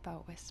crazy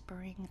about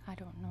whispering. I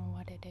don't know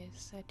what it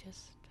is. It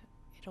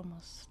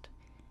almost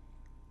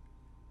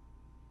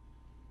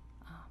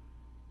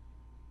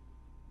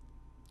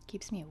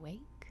keeps me awake.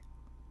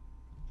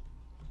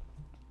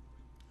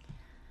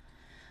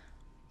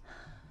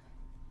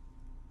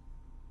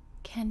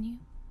 Can you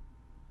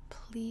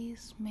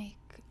please make...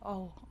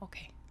 Oh,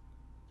 okay.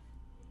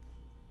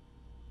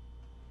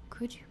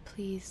 Could you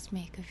please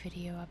make a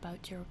video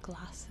about your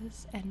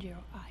glasses and your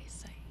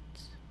eyesight?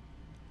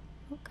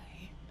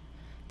 Okay.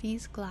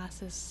 These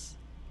glasses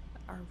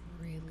are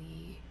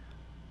really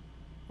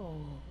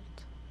old.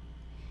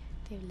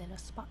 They have little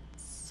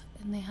spots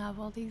and they have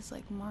all these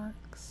like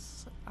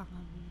marks.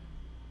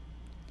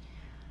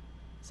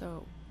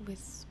 So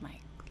with my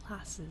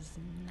glasses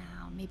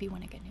now, maybe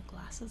when I get new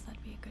glasses,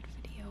 that'd be a good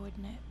video,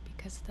 wouldn't it?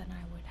 Because then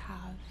I would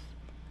have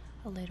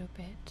a little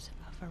bit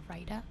of a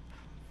write-up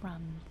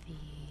from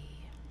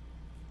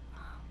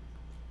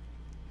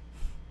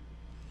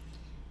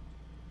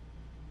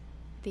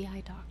the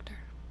eye doctor.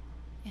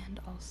 And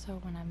also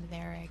when I'm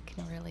there, I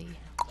can really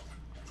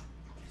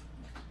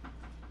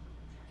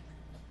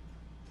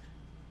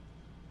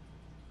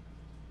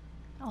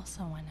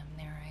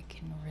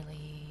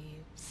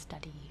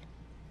study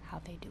how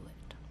they do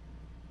it.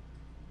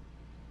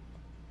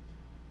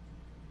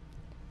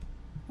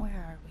 Where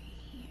are we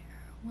here?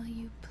 Will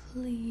you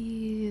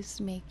please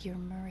make your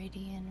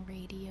Meridian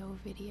radio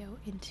video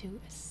into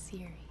a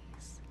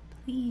series?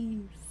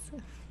 Please.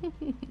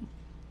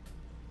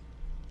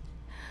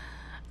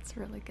 It's a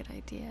really good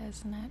idea,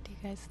 isn't it? Do you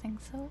guys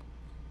think so?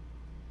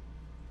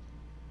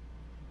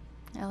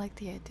 I like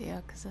the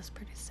idea because it's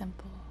pretty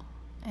simple.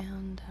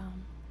 And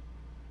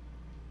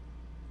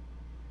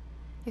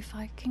if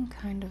I can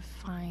kind of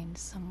find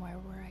somewhere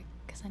where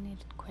because I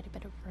needed quite a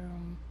bit of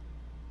room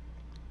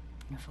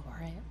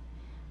for it,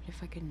 but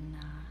if I can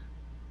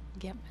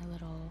get my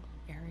little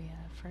area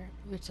for it,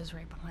 which is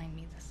right behind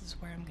me, this is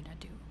where I'm gonna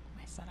do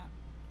my setup.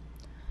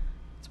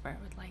 That's where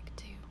I would like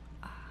to.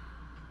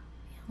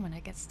 When I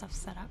get stuff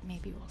set up,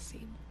 maybe we'll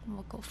see.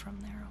 We'll go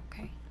from there,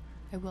 okay?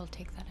 I will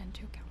take that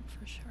into account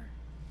for sure.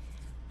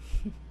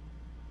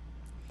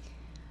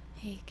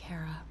 Hey,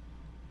 Kara.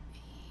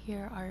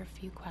 Here are a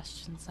few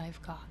questions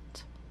I've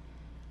got.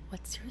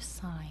 What's your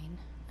sign,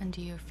 and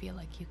do you feel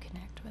like you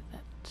connect with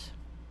it?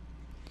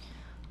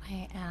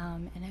 I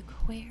am an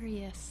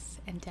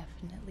Aquarius, and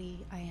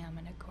definitely I am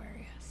an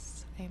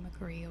Aquarius. I am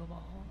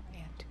agreeable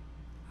and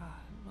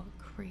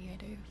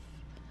creative.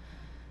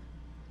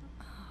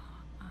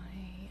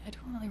 I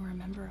don't really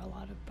remember a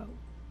lot about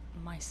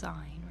my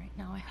sign right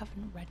now. I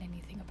haven't read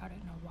anything about it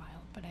in a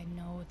while, but I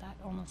know that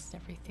almost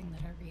everything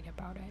that I read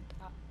about it,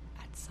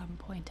 at some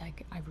point I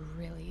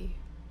really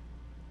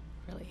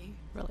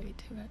relate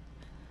to it.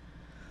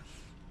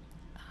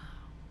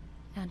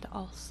 And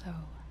also,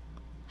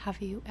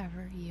 have you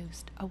ever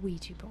used a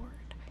Ouija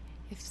board?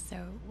 If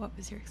so, what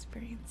was your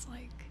experience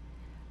like?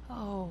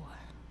 Oh,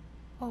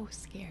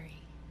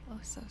 scary. Oh,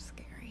 so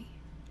scary.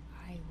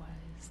 I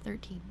was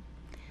 13.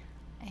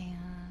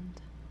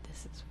 And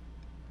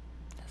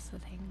that's the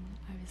thing.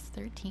 I was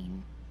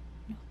 13.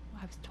 No,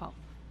 I was 12.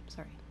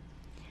 Sorry.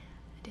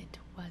 And it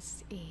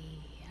was a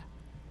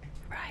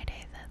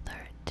Friday the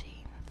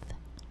 13th.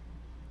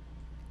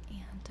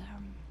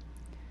 And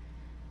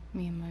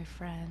me and my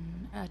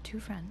friend, two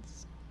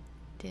friends,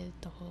 did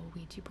the whole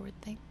Ouija board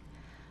thing.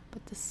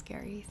 But the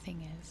scary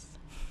thing is,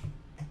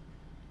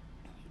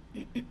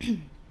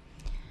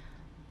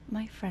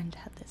 my friend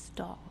had this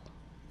doll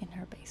in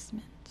her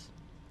basement.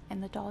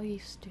 And the doll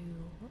used to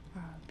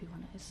be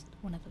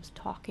one of those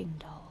talking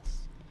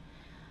dolls.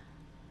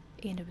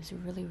 And it was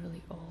really,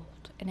 really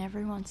old. And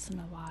every once in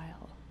a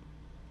while,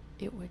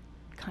 it would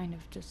kind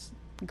of just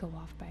go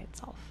off by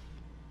itself.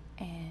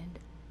 And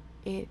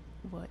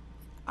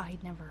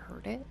I'd never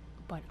heard it,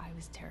 but I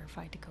was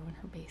terrified to go in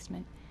her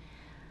basement.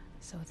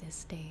 So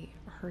this day,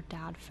 her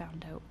dad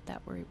found out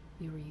that we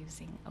were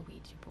using a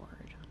Ouija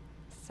board.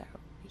 So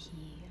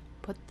he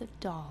put the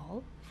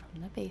doll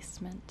from the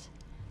basement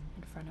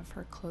in front of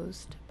her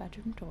closed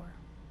bedroom door,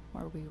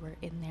 where we were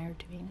in there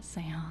doing a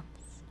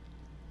seance.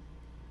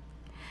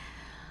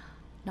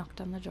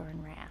 Knocked on the door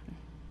and ran.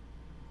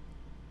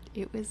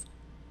 It was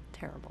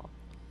terrible.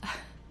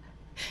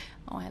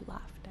 Oh, I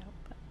laughed out,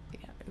 but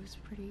yeah, it was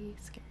pretty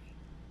scary.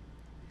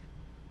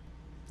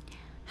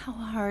 How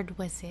hard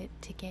was it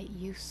to get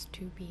used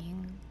to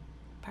being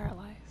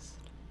paralyzed?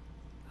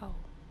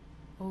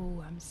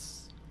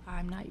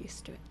 I'm not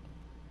used to it.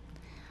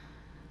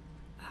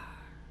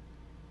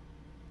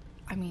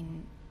 I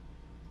mean,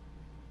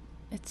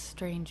 it's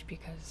strange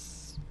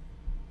because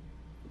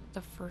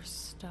the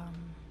first,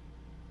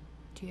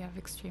 do you have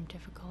extreme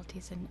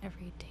difficulties in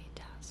everyday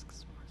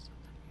tasks more so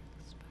than you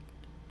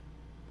expected?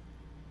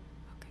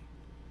 Okay.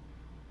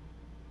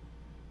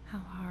 How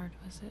hard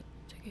was it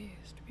to get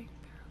used to being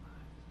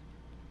paralyzed?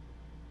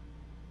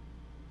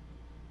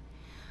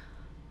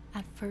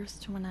 At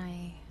first, the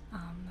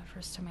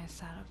first time I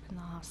sat up in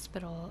the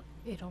hospital,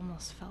 it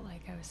almost felt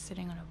like I was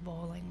sitting on a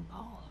bowling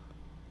ball.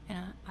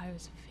 And I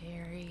was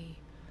very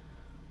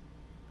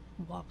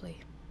wobbly.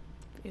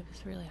 It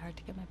was really hard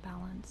to get my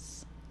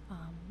balance.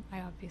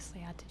 I obviously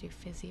had to do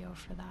physio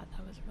for that.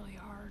 That was really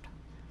hard.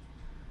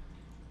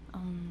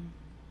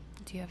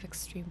 Do you have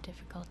extreme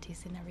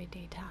difficulties in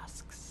everyday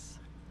tasks?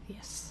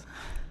 Yes.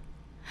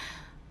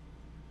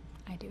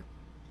 I do.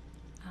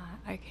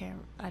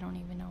 I don't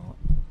even know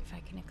if I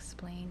can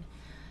explain.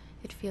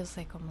 It feels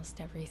like almost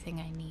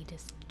everything I need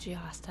is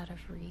just out of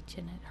reach,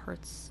 and it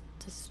hurts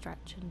to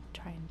stretch and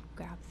try and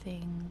grab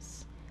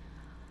things.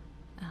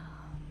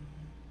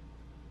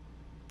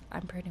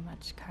 I'm pretty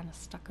much kind of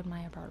stuck in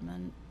my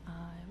apartment.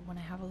 When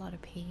I have a lot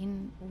of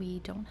pain, we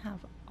don't have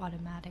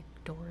automatic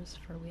doors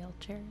for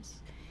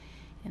wheelchairs,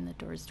 and the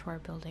doors to our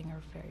building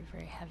are very,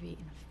 very heavy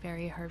and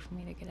very hard for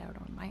me to get out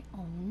on my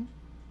own.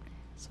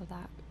 So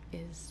that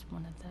is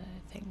one of the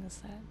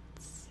things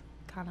that's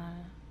kind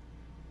of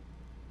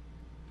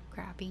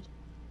crappy,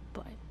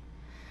 but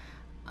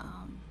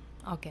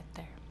I'll get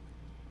there.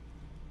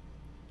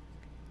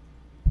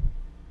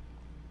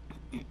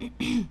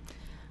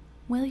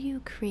 Will you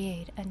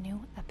create a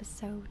new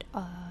episode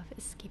of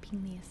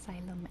Escaping the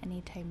Asylum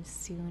anytime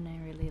soon? I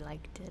really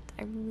liked it.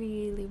 I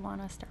really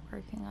want to start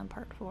working on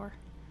part 4.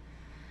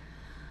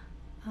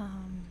 I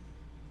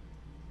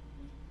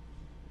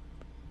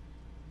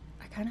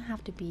kind of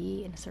have to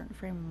be in a certain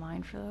frame of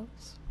mind for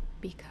those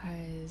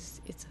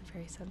because it's a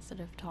very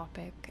sensitive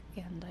topic,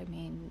 and I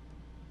mean,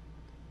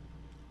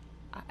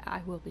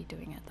 I will be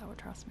doing it though,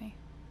 trust me.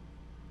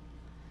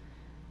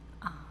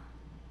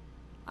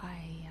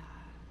 I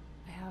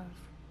have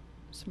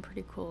some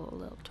pretty cool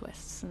little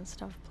twists and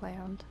stuff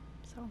planned,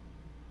 so.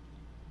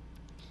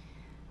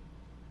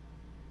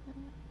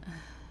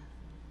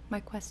 My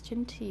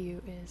question to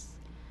you is,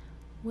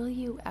 will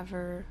you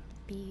ever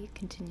be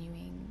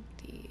continuing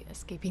the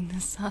Escaping the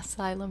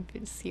Asylum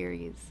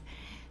series?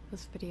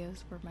 Those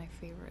videos were my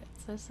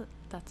favorites.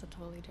 That's a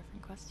totally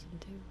different question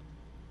too.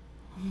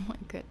 Oh my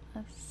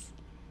goodness.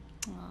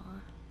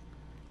 Aww.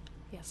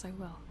 Yes, I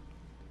will.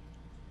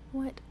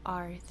 What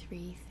are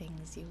 3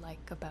 things you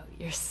like about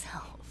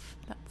yourself?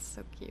 That's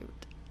so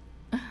cute.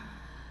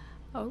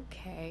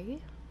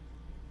 Okay.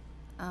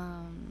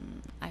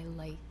 I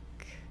like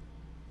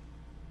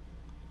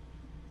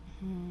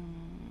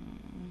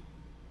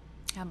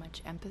how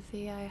much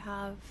empathy I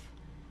have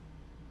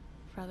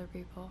for other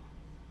people,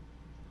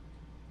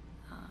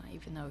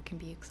 even though it can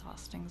be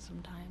exhausting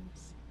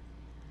sometimes.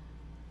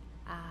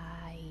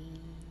 I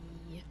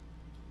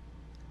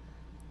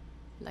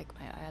like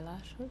my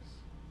eyelashes,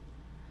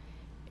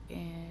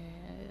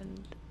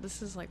 and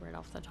this is like right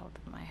off the top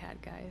of my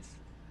head, guys.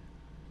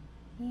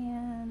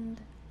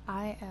 And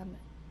I am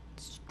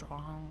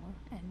strong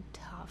and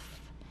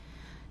tough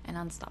and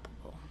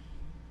unstoppable.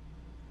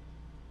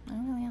 I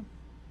really am.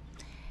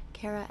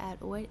 Kara,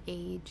 at what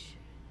age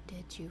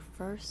did you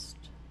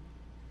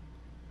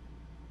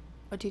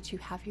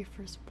have your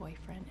first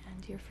boyfriend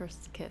and your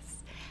first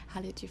kiss? How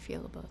did you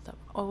feel about them?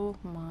 Oh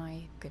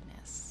my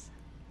goodness.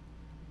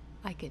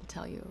 I can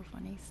tell you a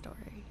funny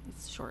story.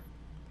 It's short.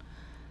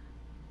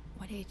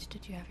 What age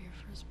did you have your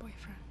first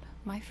boyfriend?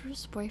 My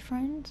first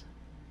boyfriend,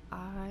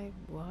 I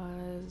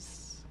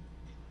was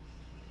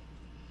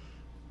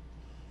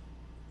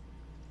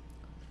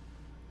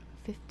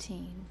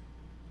 15,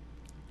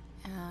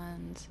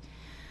 and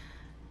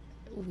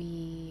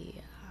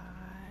we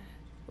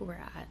were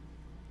at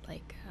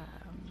like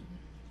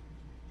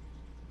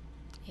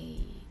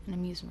an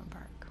amusement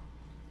park,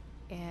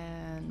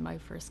 and my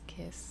first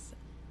kiss,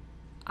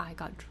 I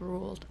got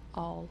drooled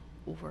all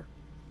over,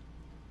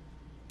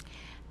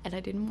 and I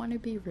didn't want to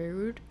be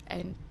rude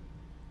and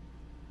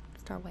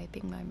start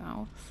wiping my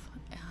mouth,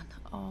 and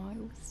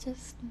it was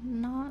just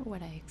not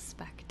what I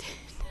expected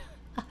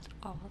at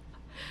all.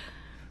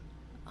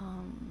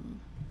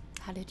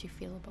 How did you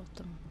feel about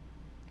them?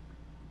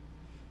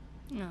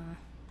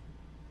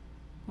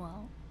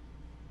 Well,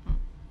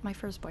 my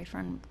first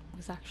boyfriend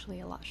was actually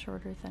a lot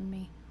shorter than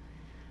me,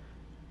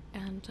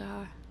 and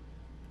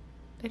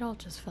it all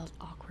just felt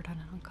awkward and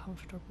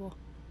uncomfortable.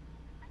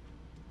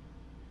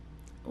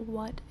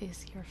 What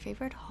is your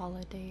favorite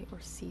holiday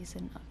or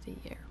season of the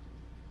year?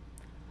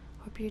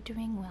 Hope you're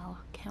doing well.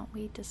 Can't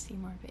wait to see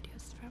more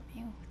videos from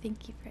you.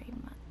 Thank you very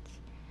much.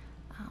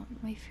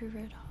 My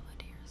favorite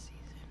holiday or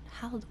season?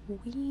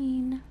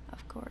 Halloween.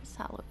 Of course,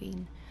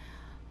 Halloween.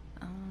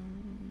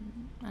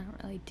 I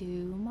don't really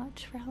do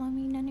much for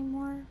Halloween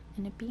anymore,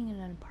 and it being in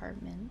an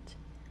apartment,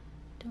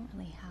 don't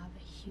really have a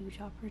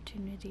huge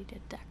opportunity to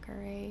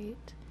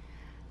decorate,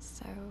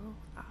 so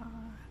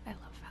I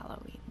love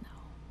Halloween though.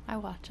 I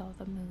watch all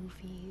the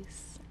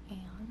movies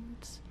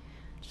and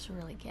just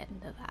really get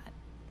into that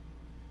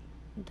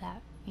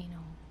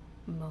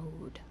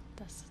mode.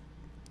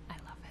 I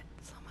love it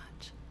so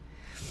much.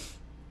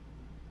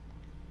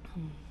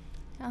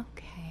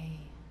 Okay,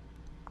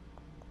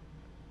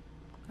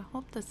 I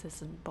hope this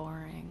isn't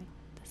boring.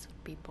 This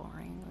would be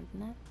boring,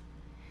 wouldn't it?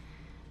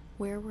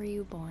 Where were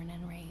you born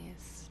and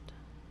raised?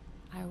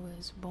 I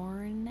was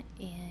born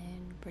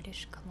in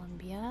British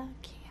Columbia,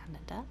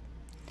 Canada,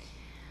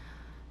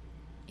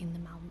 in the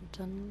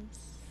mountains,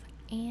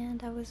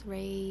 and I was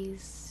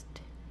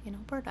raised in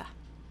Alberta.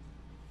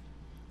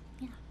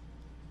 Yeah.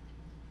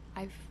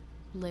 I've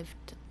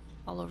lived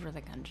all over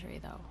the country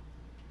though.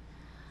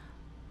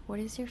 Who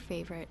is your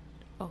favorite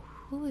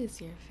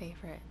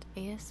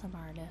ASM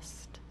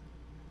artist?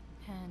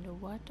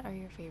 And what are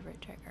your favorite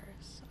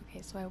triggers?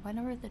 Okay, so I went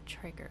over the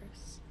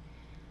triggers.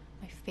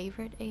 My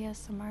favorite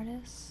ASM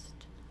artist,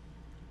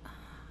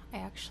 I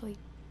actually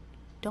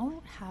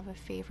don't have a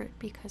favorite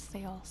because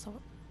they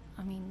also,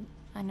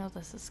 I know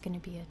this is going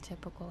to be a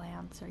typical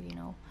answer,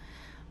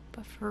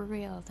 but for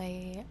real,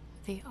 they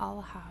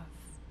all have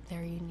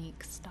their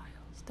unique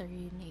styles, their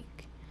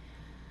unique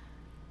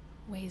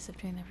ways of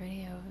doing their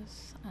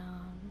videos.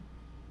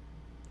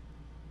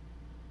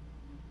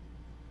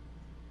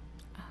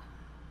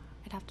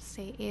 I'd have to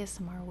say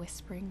ASMR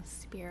Whispering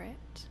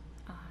Spirit.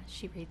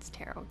 She reads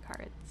tarot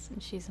cards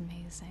and she's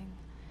amazing.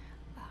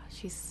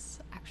 She's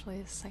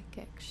actually a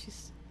psychic.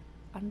 She's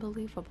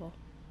unbelievable.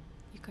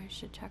 You guys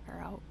should check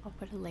her out. I'll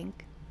put a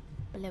link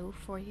below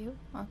for you.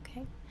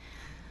 Okay.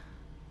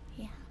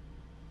 Yeah.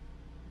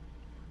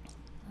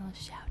 A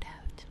little shout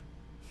out.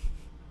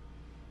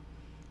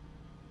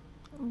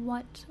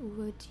 What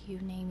would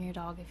you name your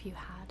dog if you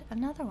had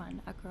another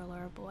one, a girl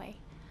or a boy?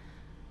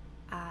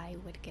 I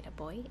would get a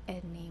boy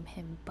and name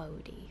him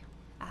Bodhi,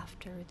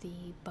 after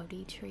the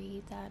Bodhi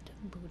tree that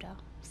Buddha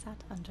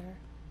sat under.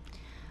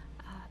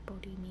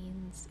 Bodhi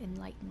means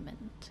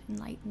enlightenment,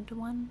 enlightened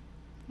one.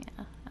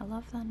 Yeah, I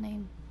love that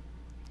name.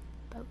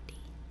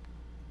 Bodhi.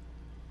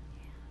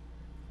 Yeah.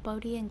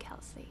 Bodhi and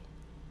Kelsey.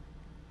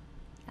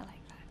 I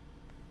like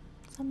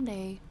that.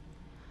 Someday.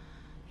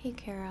 Hey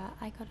Kara,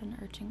 I got an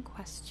urgent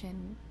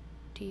question.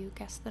 Do you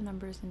guess the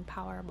numbers in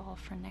Powerball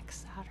for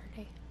next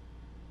Saturday?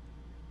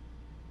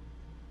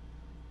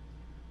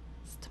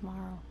 It's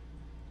tomorrow.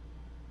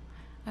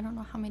 I don't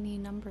know how many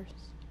numbers.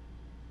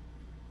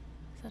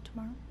 Is that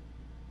tomorrow?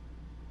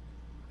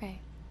 Okay,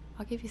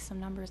 I'll give you some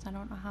numbers. I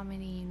don't know how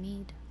many you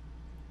need.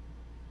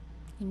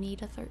 You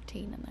need a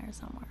 13 in there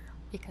somewhere,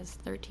 because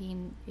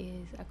 13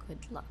 is a good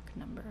luck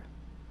number.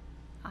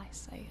 I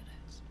say it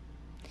is.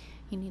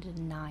 You need a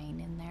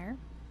 9 in there.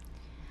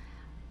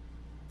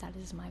 That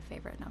is my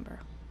favorite number.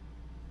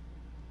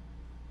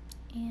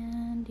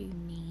 And you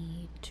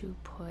need to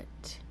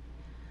put,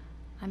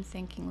 I'm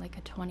thinking like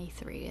a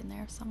 23 in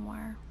there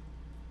somewhere.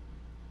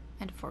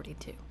 And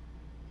 42.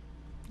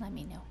 Let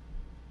me know.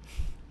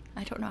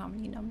 I don't know how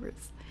many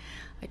numbers.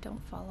 I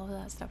don't follow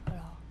that stuff at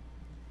all.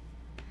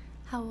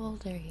 How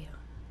old are you?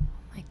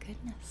 Oh my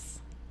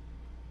goodness.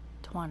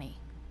 20.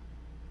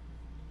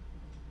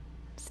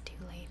 It's too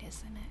late,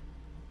 isn't it?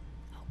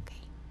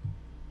 Okay.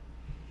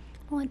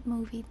 What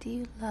movie do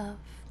you love?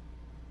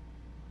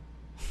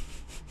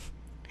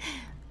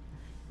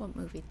 What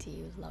movie do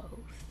you loathe?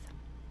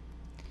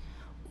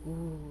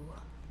 Ooh.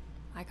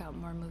 I got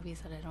more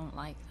movies that I don't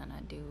like than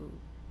I do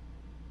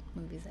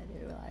movies I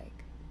do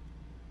like.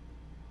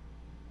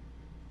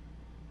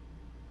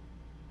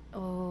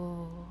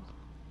 Oh,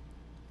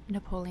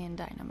 Napoleon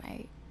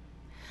Dynamite.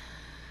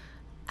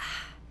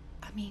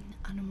 I mean,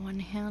 on one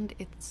hand,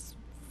 it's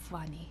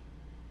funny.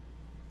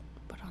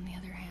 But on the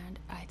other hand,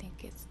 I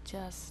think it's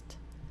just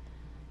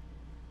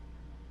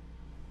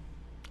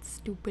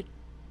stupid.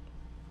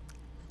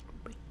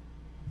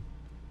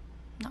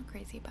 Not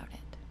crazy about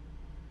it.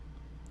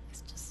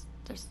 It's just,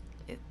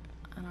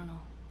 I don't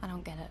know. I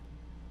don't get it.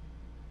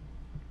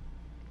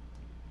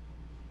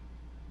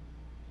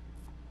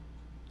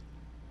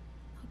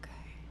 Okay.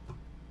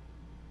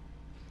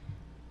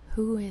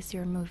 Who is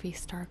your movie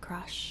star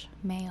crush,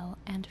 male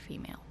and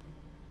female?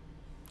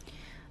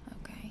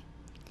 Okay.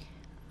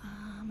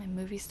 My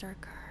movie star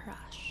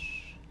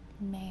crush,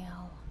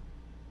 male.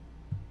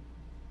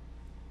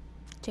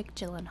 Jake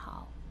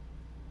Gyllenhaal.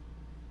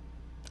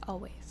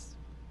 Always.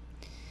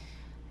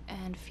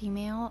 And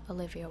female,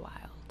 Olivia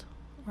Wilde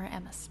or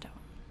Emma Stone.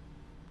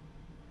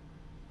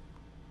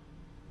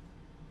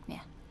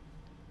 Yeah.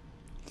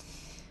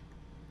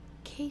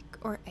 Cake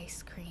or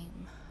ice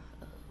cream?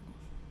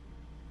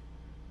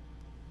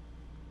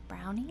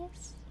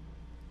 Brownies?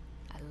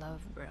 I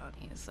love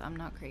brownies. I'm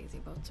not crazy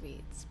about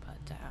sweets,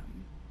 but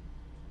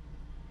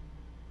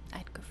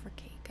I'd go for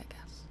cake, I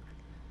guess.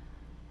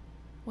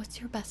 What's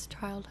your best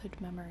childhood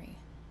memory?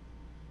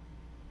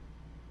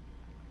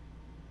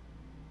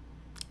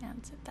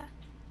 Answered that,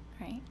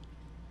 right?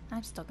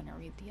 I'm still gonna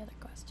read the other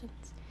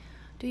questions.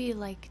 Do you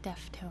like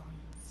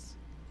Deftones?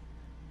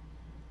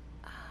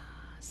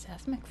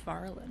 Seth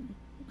MacFarlane,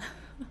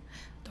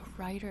 the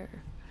writer,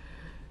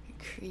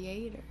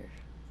 creator,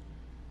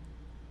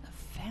 the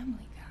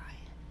Family Guy.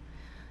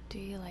 Do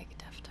you like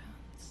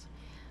Deftones?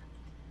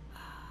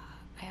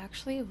 I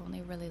actually have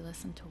only really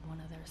listened to one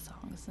of their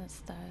songs, and it's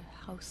the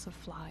House of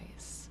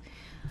Flies.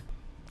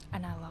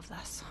 And I love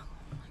that song.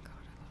 Oh my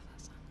god, I love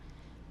that song.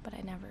 But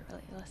I never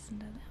really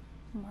listened to them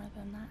more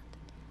than that.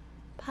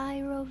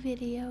 Pyro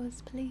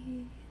videos,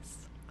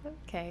 please.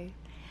 Okay.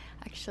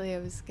 Actually, I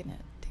was gonna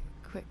do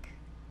a quick,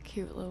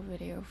 cute little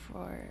video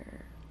for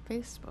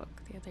Facebook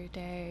the other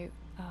day.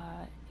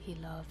 He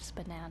loves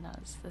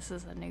bananas. This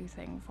is a new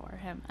thing for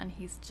him, and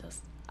he's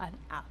just an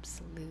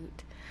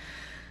absolute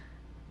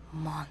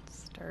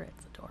monster.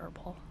 It's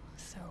adorable.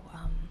 So,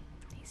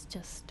 he's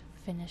just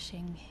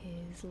finishing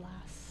his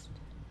last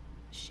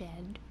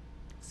shed.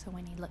 So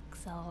when he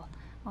looks all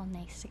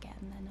nice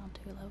again, then I'll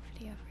do a little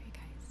video for you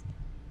guys.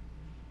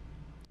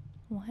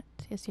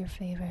 What is your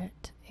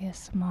favorite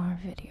ASMR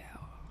video?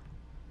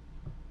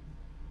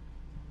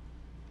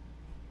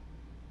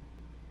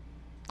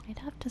 I'd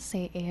have to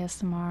say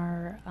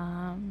ASMR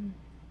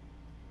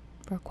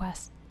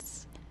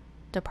requests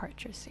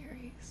departure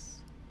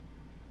series,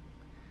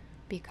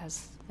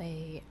 because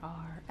they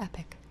are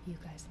epic. You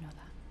guys know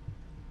that.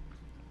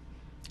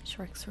 She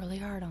works really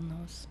hard on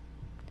those.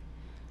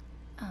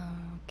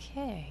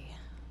 Okay.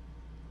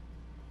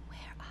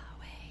 Where are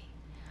we?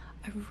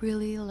 I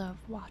really love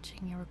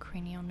watching your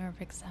cranial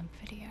nerve exam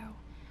video.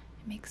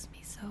 It makes me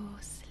so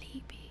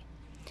sleepy,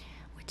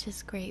 which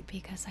is great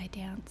because I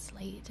dance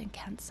late and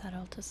can't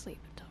settle to sleep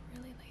until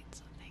really late,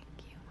 so thank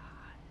you.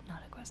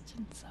 Not a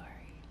question, sorry.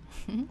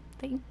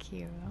 Thank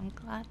you. I'm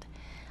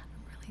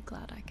really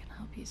glad I can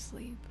help you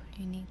sleep.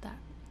 You need that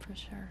for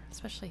sure,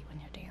 especially when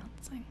you're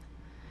dancing.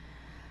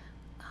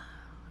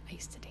 I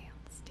used to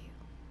dance too.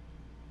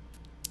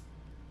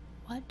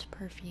 What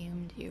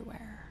perfume do you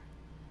wear?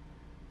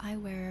 I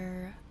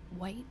wear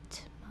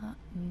White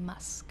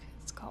Musk,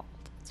 it's called.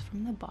 It's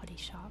from the Body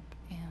Shop,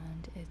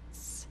 and it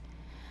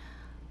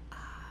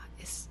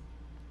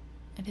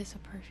is a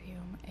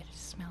perfume. It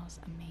smells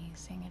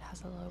amazing. It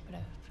has a little bit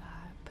of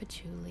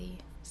patchouli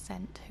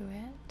scent to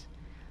it.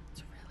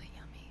 It's really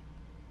yummy.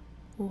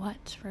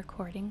 What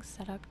recording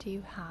setup do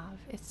you have?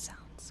 It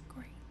sounds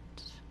great.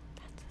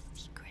 That's a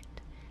secret.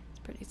 It's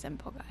pretty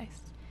simple,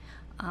 guys.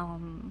 I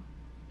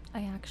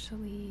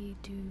actually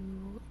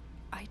do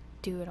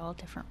it all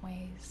different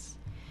ways.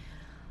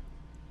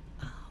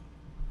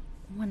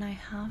 When I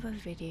have a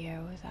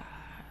video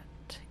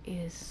that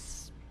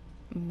is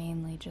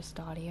mainly just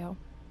audio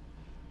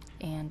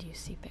and you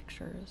see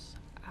pictures,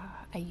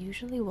 I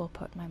usually will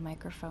put my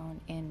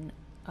microphone in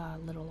a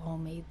little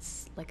homemade,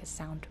 like a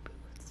sound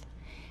booth,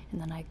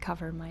 and then I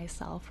cover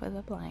myself with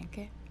a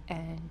blanket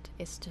and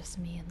it's just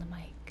me and the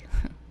mic.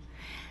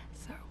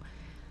 So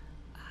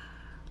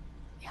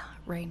yeah,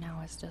 right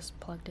now it's just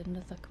plugged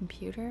into the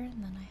computer,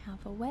 and then I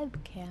have a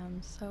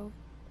webcam. So,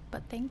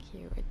 but thank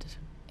you. It's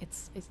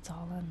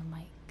all on the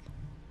mic.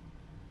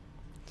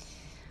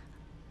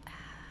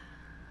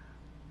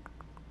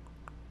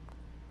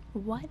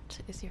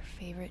 What is your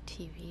favorite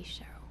TV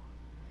show?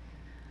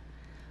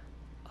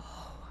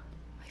 Oh,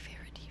 my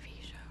favorite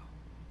TV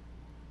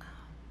show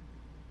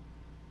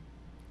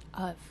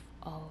of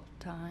all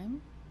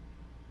time.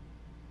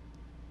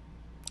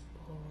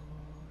 Oh,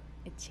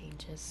 it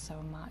changes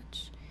so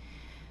much.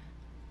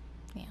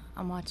 Yeah,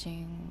 I'm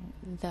watching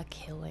The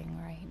Killing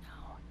right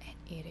now, and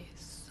it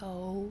is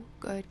so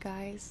good,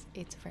 guys.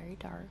 It's very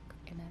dark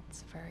and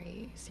it's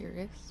very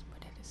serious,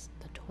 but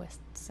the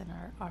twists and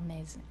are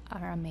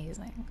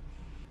amazing.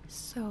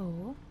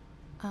 So,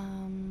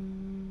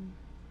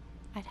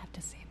 I'd have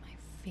to say my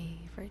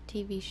favorite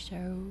TV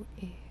show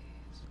is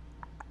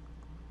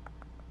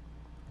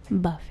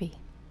Buffy.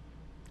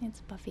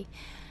 It's Buffy.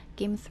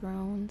 Game of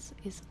Thrones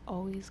is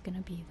always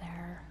gonna be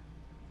there.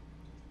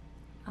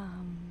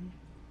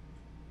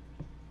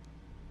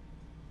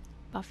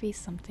 Buffy's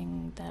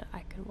something that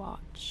I could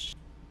watch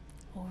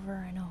over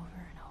and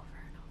over and over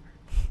and over.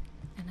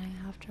 And I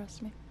have,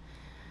 trust me.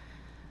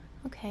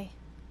 Okay.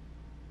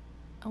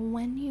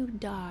 When you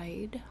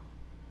died,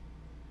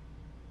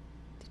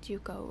 did you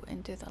go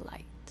into the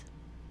light?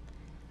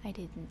 I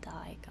didn't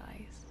die,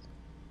 guys.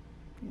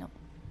 No.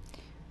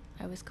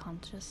 I was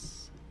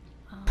conscious.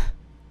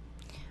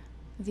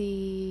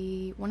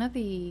 One of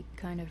the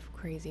kind of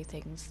crazy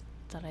things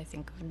that I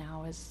think of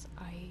now is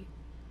I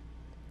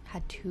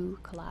had 2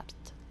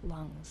 collapsed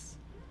lungs,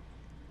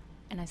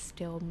 and I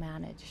still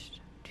managed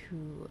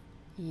to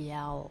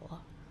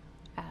yell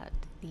at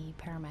the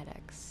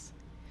paramedics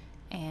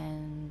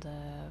and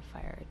the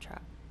fire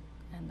truck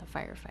and the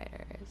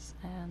firefighters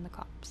and the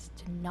cops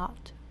to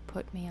not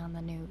put me on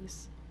the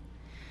news.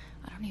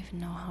 I don't even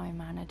know how I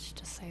managed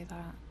to say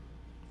that,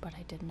 but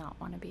I did not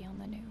want to be on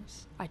the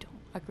news. I don't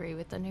agree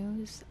with the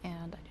news,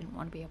 and I didn't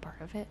want to be a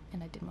part of it,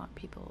 and I didn't want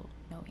people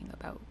knowing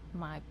about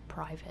my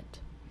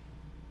private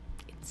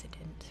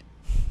incident.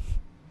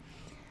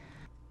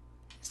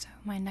 So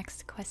my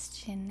next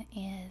question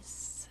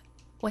is,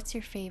 what's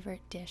your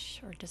favorite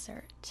dish or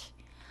dessert?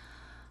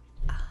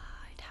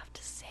 I'd have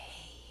to say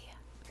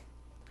my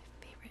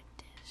favorite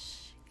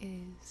dish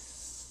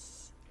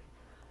is,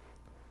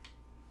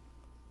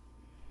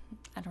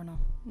 I don't know,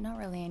 not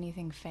really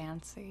anything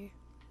fancy,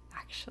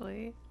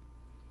 actually.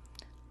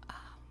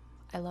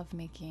 I love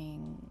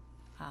making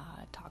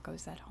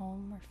tacos at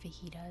home, or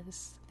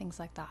fajitas, things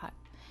like that.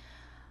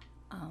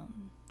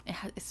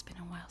 It's been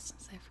a while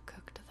since I've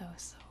cooked those,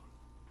 so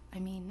I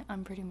mean,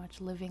 I'm pretty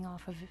much living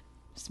off of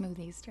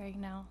smoothies right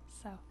now,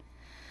 so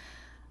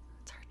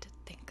it's hard to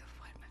think of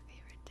what my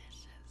favorite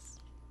dish is.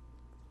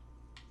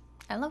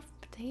 I love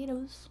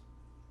potatoes.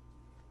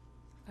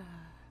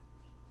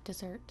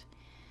 Dessert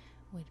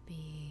would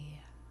be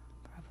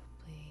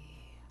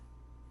probably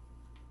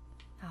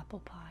apple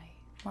pie.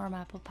 Warm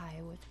apple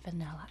pie with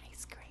vanilla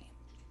ice cream.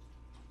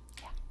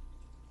 Yeah.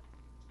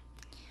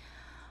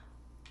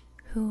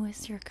 Who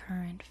is your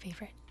current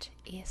favorite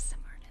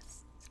ASMR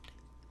artist?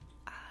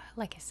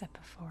 Like I said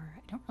before,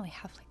 I don't really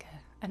have like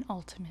an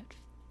ultimate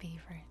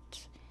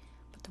favorite,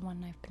 but the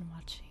one I've been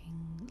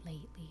watching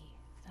lately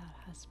that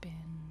has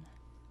been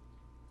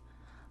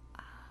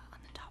on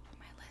the top of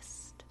my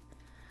list,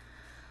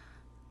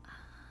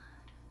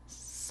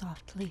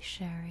 Softly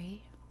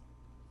Sherry,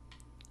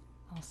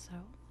 also,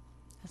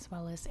 as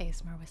well as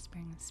ASMR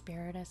Whispering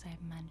Spirit, as I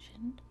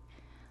mentioned.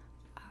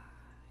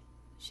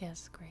 She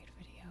has great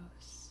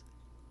videos,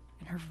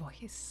 and her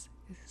voice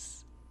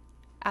is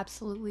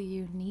absolutely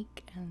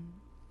unique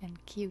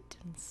and cute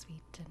and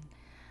sweet and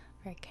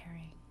very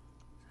caring.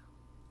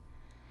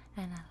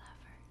 And I love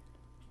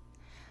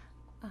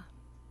her.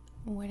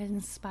 What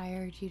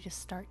inspired you to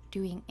start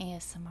doing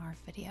ASMR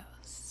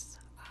videos?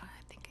 I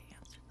think I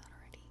answered that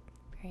already.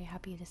 Very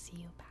happy to see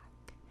you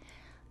back.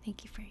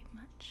 Thank you very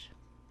much.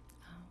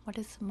 What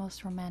is the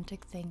most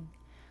romantic thing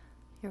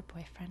your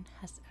boyfriend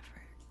has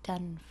ever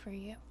done for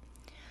you?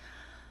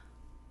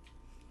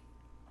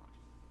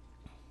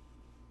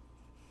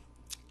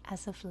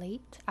 As of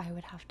late, I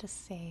would have to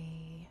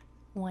say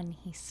when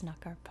he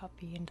snuck our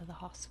puppy into the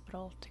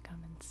hospital to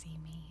come and see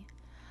me.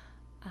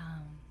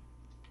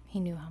 He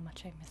knew how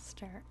much I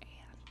missed her,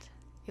 and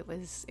it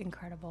was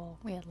incredible.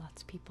 We had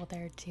lots of people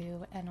there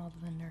too, and all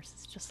of the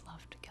nurses just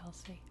loved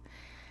Kelsey.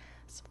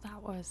 So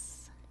that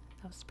was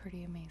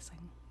pretty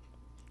amazing.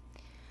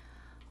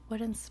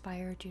 What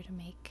inspired you to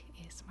make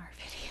ASMR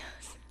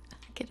videos?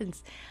 I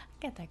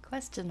get that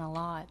question a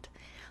lot.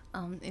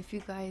 If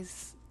you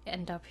guys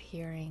end up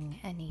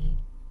hearing any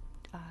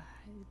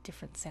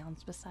different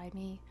sounds beside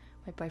me,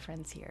 my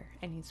boyfriend's here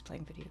and he's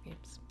playing video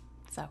games.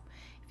 So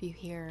if you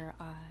hear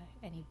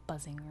any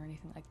buzzing or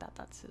anything like that,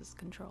 that's his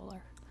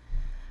controller.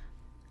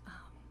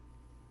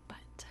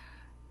 But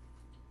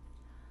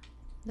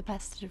the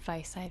best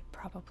advice I've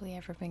probably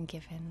ever been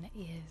given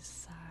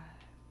is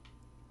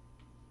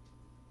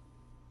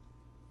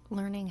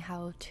learning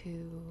how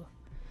to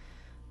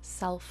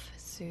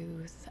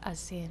self-soothe,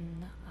 as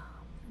in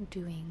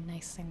doing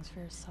nice things for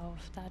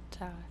yourself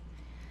that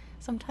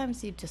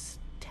sometimes you just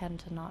tend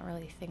to not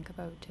really think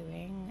about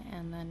doing,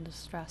 and then the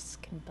stress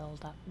can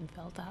build up and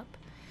build up.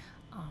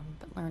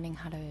 But learning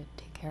how to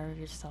take care of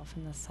yourself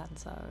in the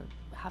sense of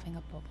having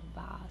a bubble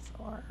bath,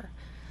 or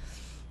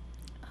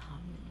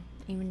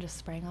even just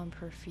spraying on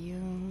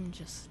perfume,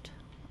 just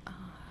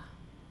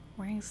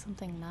wearing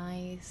something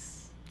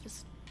nice,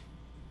 just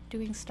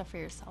doing stuff for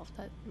yourself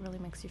that really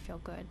makes you feel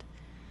good.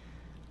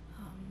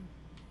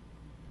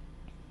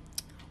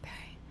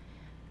 Okay.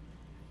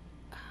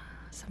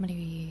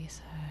 Somebody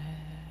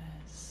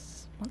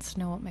wants to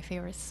know what my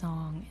favorite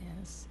song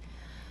is.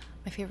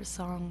 My favorite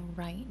song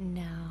right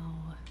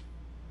now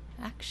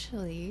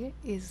actually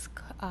is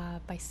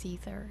by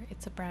Seether.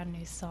 It's a brand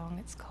new song.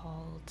 It's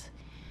called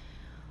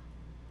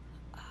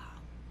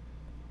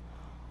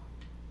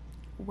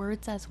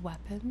Words as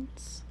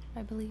Weapons,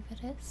 I believe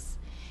it is.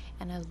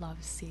 And I love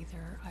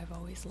Seether. I've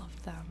always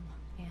loved them.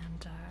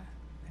 And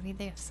I mean,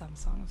 they have some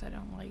songs I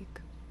don't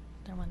like.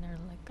 They're when they're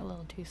like a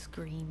little too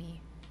screamy.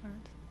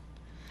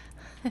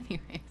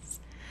 Anyways,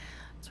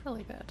 it's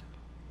really good.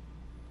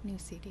 New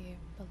CD,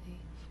 I believe.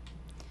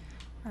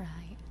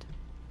 Alright.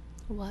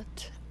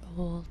 What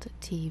old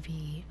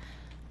TV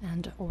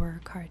and or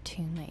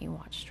cartoon that you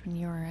watched when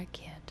you were a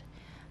kid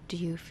do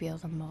you feel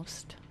the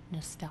most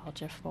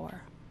nostalgia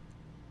for?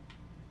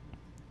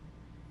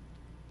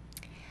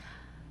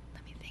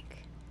 Let me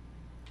think.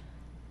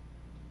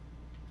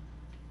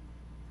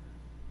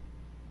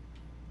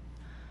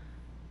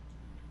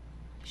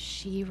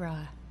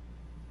 She-Ra.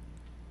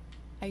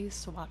 I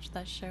used to watch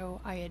that show.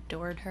 I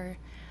adored her.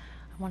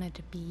 I wanted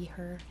to be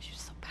her. She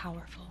was so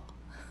powerful.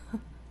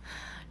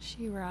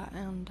 She-Ra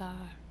and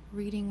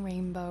Reading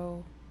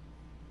Rainbow.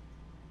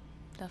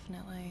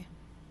 Definitely.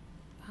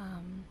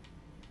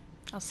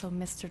 Also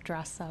Mr.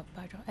 Dress Up.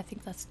 I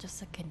think that's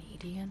just a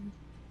Canadian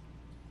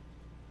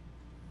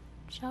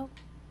show.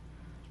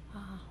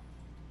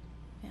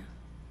 Yeah.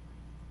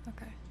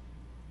 Okay.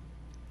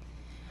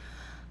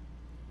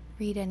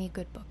 Read any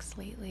good books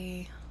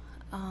lately?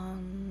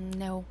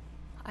 No.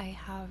 I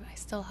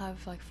still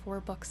have like 4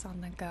 books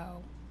on the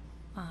go.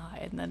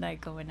 And then I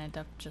go and end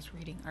up just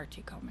reading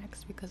Archie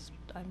comics because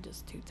I'm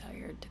just too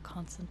tired to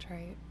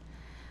concentrate,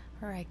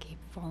 or I keep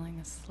falling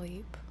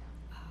asleep.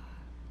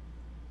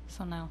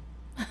 So no,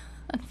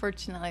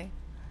 unfortunately.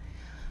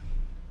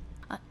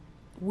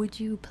 Would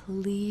you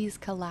please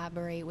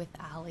collaborate with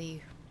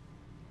Ali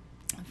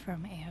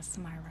from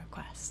ASMR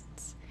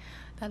Requests?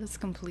 That is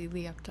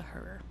completely up to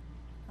her.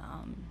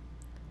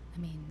 I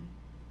mean,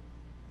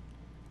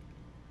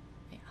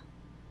 yeah.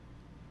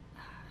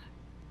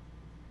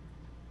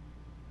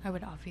 I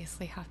would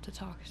obviously have to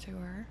talk to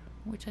her,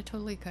 which I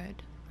totally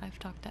could. I've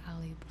talked to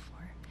Ali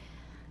before.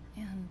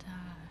 And,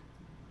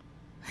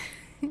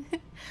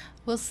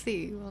 we'll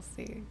see.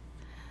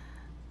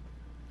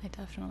 I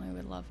definitely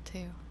would love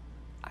to.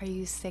 Are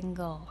you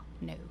single?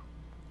 No.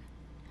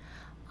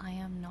 I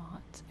am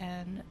not.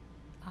 And,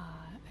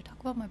 I talk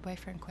about my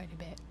boyfriend quite a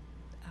bit.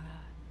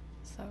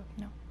 So,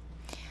 no.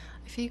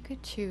 If you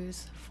could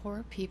choose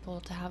 4 people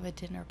to have a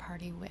dinner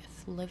party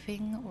with,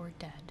 living or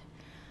dead,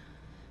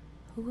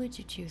 who would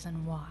you choose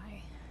and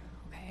why?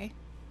 Okay.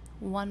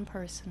 One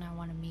person I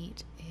want to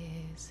meet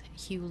is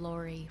Hugh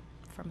Laurie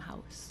from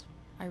House.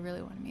 I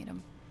really want to meet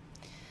him.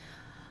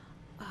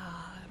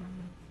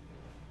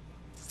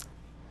 Let's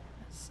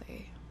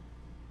see.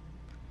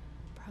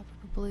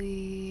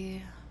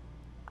 Probably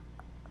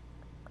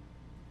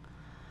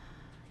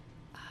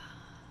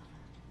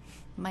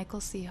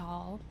Michael C.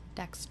 Hall,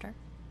 Dexter.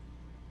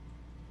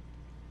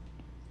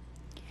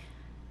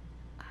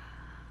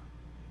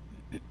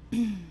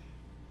 The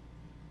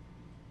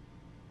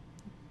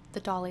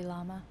Dalai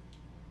Lama.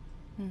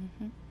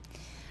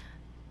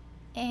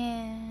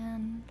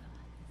 And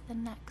the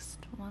next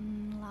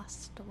one,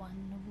 last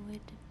one,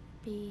 would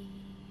be...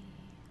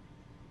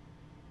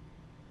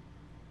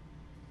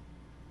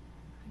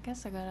 I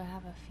guess I gotta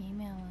have a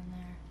female in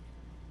there.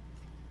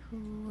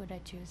 Who would I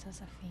choose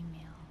as a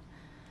female?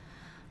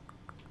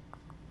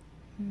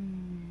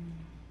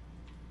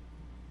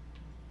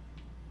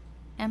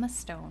 Emma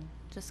Stone,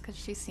 just because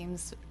she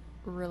seems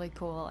really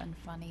cool and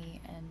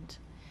funny and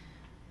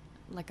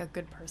like a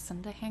good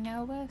person to hang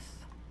out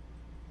with.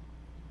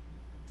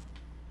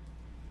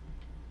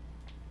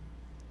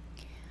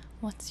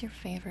 What's your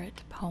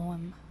favorite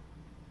poem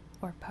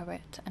or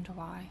poet and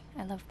why?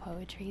 I love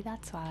poetry,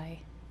 that's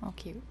why. Oh,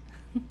 cute.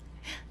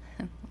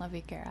 Love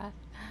you, Kara.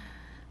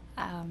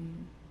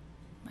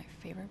 My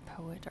favorite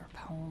poet or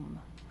poem.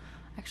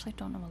 I actually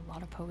don't know a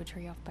lot of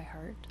poetry off by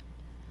heart.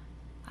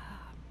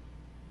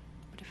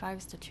 But if I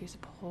was to choose a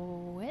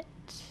poet,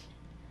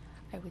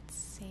 I would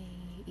say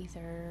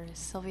either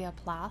Sylvia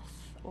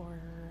Plath or,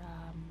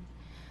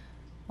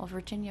 well,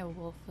 Virginia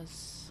Woolf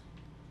was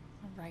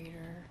a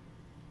writer.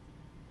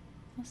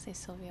 I'll say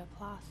Sylvia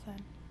Plath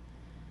then.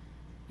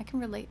 I can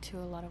relate to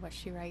a lot of what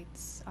she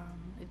writes.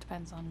 It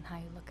depends on how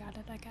you look at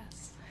it, I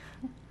guess.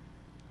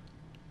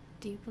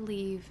 Do you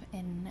believe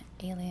in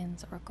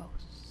aliens or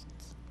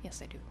ghosts?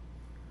 Yes, I do.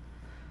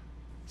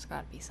 There's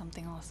gotta be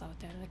something else out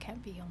there. There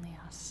can't be only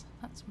us.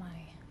 That's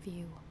my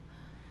view.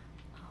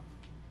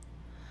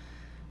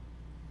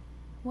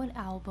 What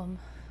album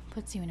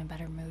puts you in a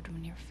better mood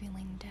when you're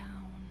feeling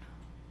down?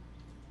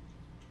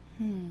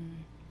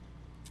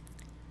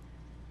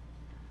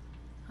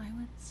 I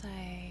would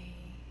say...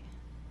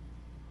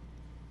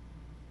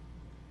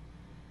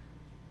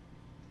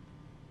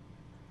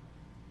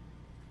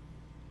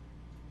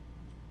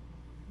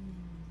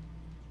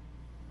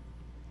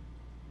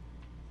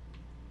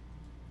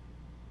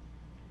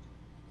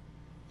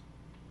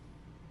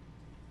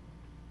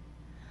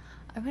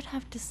 I would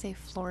have to say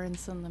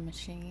Florence and the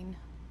Machine,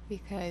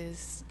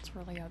 because it's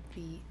really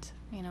upbeat,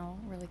 you know,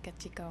 really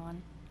gets you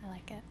going. I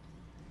like it.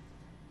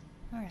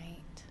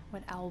 Alright,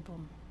 what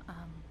album?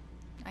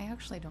 I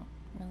actually don't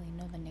really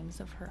know the names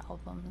of her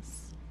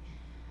albums.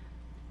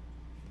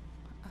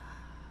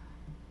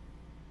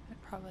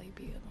 It'd probably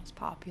be the most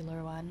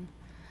popular one.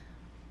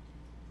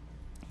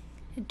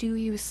 Do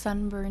you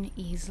sunburn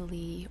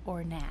easily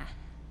or nah?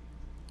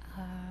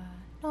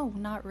 No,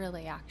 not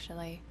really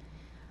actually.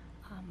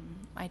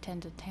 I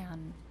tend to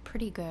tan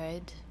pretty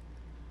good,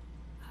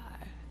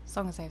 as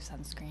long as I have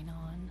sunscreen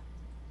on.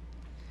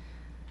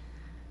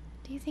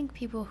 Do you think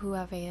people who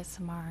have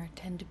ASMR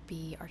tend to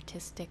be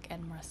artistic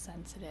and more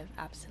sensitive?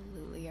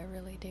 Absolutely, I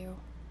really do.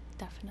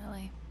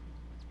 Definitely.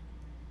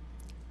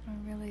 I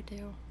really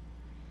do.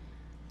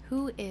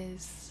 Who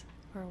is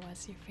or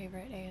was your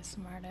favorite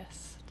ASMR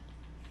artist?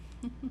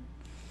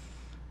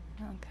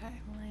 Okay,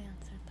 well I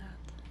answered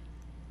that.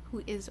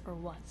 Who is or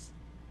was?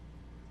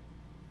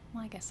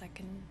 Well, I guess I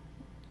can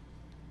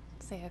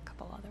say a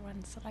couple other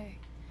ones that I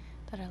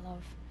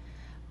love,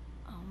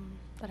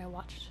 that I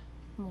watched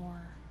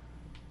more.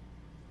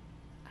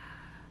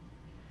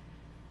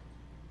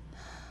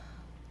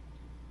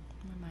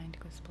 My mind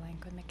goes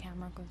blank when the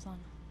camera goes on.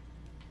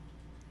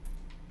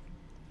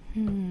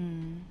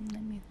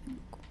 Let me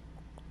think.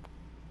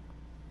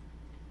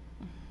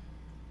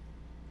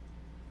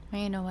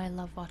 You know, I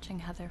love watching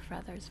Heather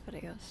Feather's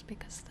videos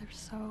because they're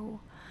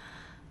so...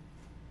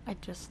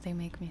 they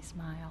make me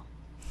smile.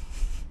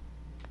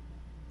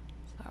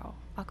 So,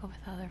 I'll go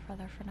with Heather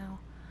Feather for now.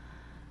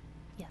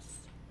 Yes.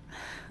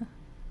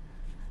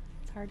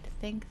 It's hard to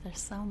think, there's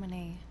so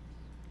many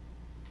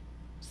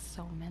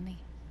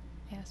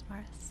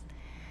ASMRs.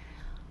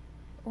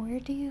 Where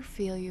do you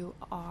feel you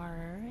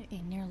are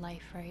in your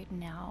life right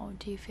now?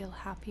 Do you feel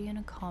happy and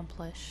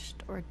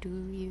accomplished, or do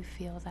you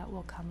feel that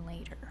will come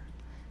later?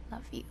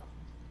 Love you.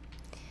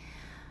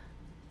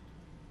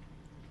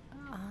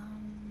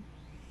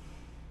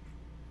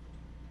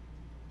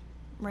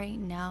 Right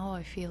now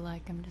I feel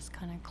like I'm just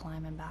kind of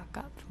climbing back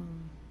up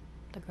from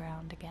the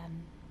ground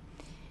again,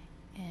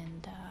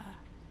 and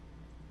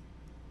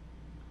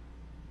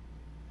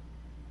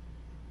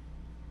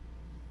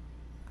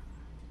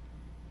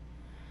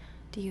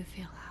do you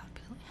feel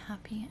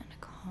happy and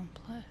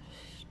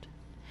accomplished?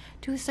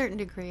 To a certain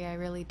degree, I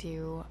really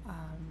do.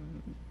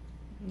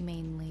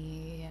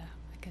 Mainly,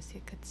 I guess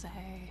you could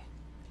say,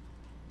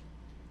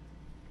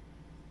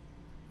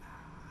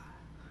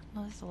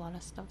 well, there's a lot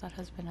of stuff that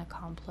has been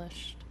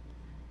accomplished,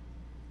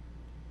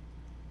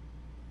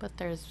 but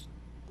there's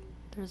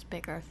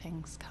bigger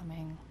things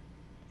coming.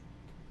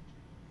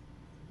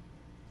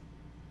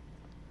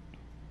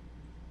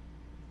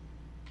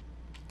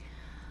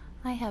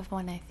 I have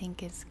one I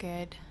think is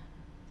good,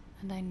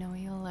 and I know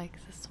you'll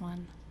like this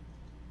one.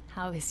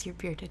 How is your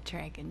bearded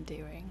dragon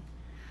doing?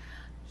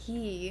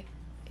 He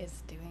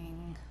is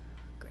doing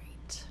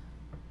great.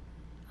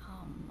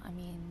 I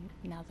mean,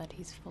 now that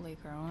he's fully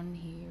grown,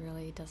 he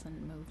really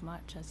doesn't move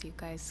much, as you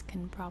guys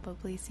can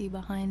probably see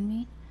behind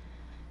me.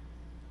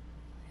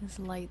 his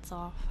light's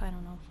off. I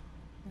don't know.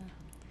 Yeah.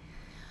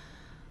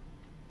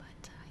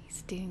 But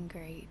he's doing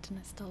great, and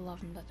I still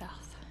love him to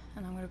death.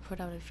 And I'm gonna put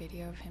out a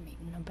video of him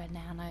eating a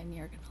banana, and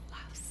you're gonna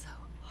laugh so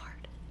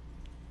hard.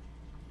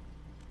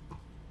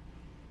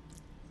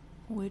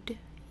 Would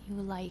you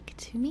like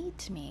to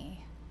meet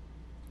me?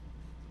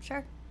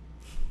 Sure.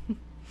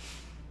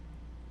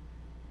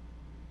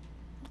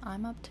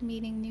 I'm up to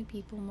meeting new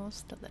people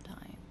most of the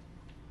time.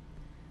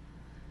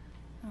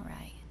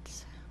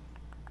 Alright.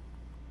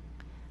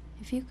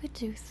 If you could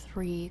do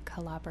 3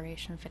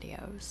 collaboration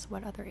videos,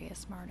 what other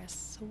ASMR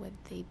artists would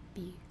they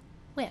be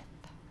with?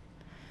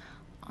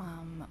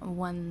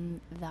 One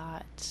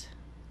that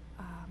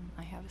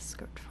I have a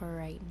script for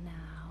right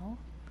now.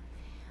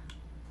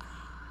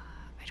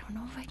 I don't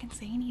know if I can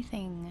say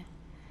anything.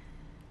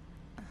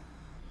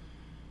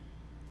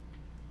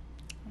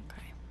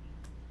 Okay.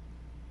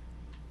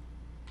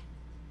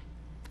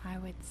 I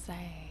would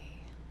say...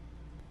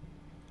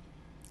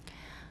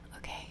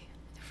 Okay,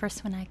 the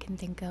first one I can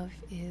think of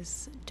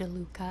is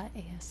DeLuca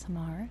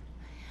ASMR.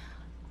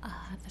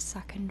 The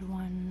second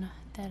one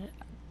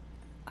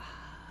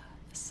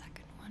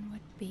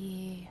would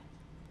be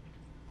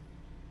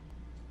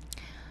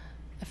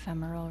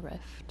Ephemeral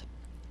Rift,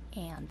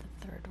 and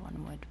the third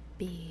one would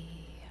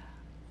be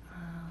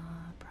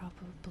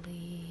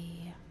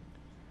probably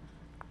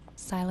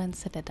Silent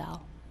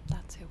Citadel.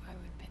 That's who I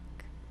would pick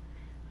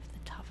off the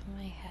top of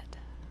my head.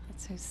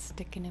 That's who's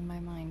sticking in my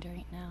mind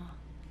right now.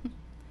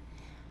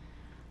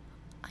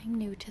 I'm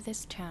new to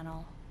this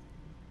channel.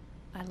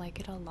 I like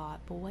it a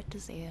lot, but what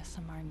does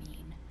ASMR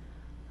mean?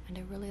 And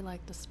I really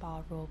like the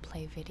spa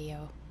roleplay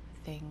video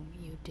thing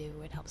you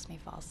do. It helps me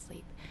fall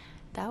asleep.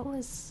 That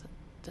was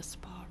the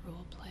spa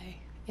roleplay.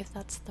 If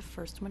that's the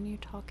first one you're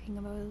talking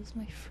about, it was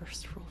my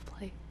first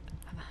roleplay.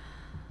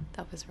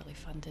 That was really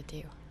fun to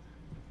do.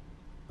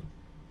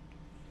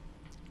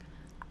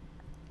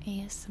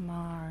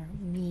 ASMR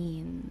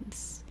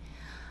means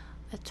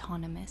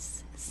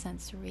autonomous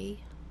sensory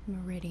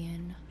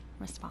meridian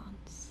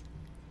response,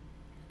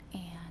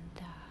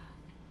 and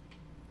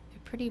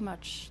it pretty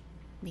much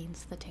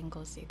means the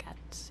tingles you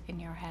get in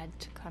your head,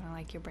 kind of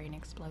like your brain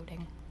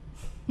exploding.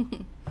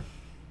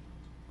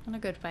 In a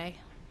good way.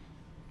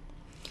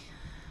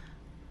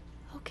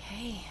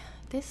 Okay,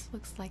 this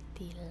looks like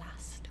the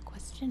last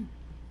question.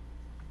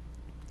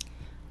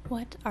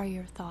 What are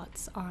your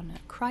thoughts on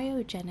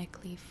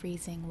cryogenically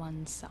freezing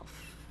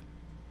oneself?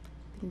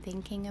 Been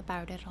thinking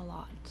about it a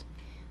lot.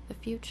 The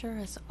future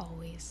is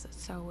always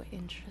so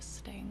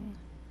interesting,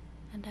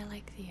 and I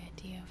like the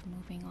idea of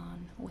moving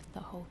on with the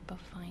hope of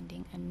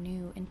finding a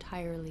new,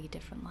 entirely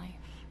different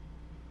life.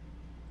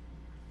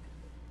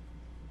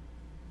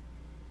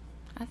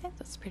 I think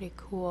that's pretty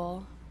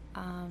cool.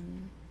 I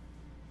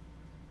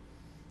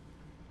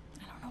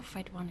don't know if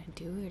I'd want to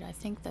do it. I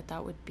think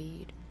that would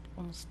be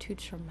almost too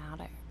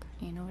traumatic.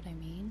 You know what I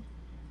mean?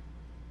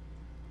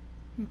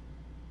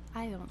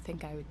 I don't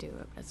think I would do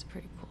it, but it's a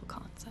pretty cool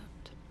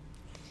concept.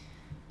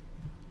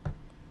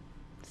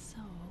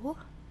 So,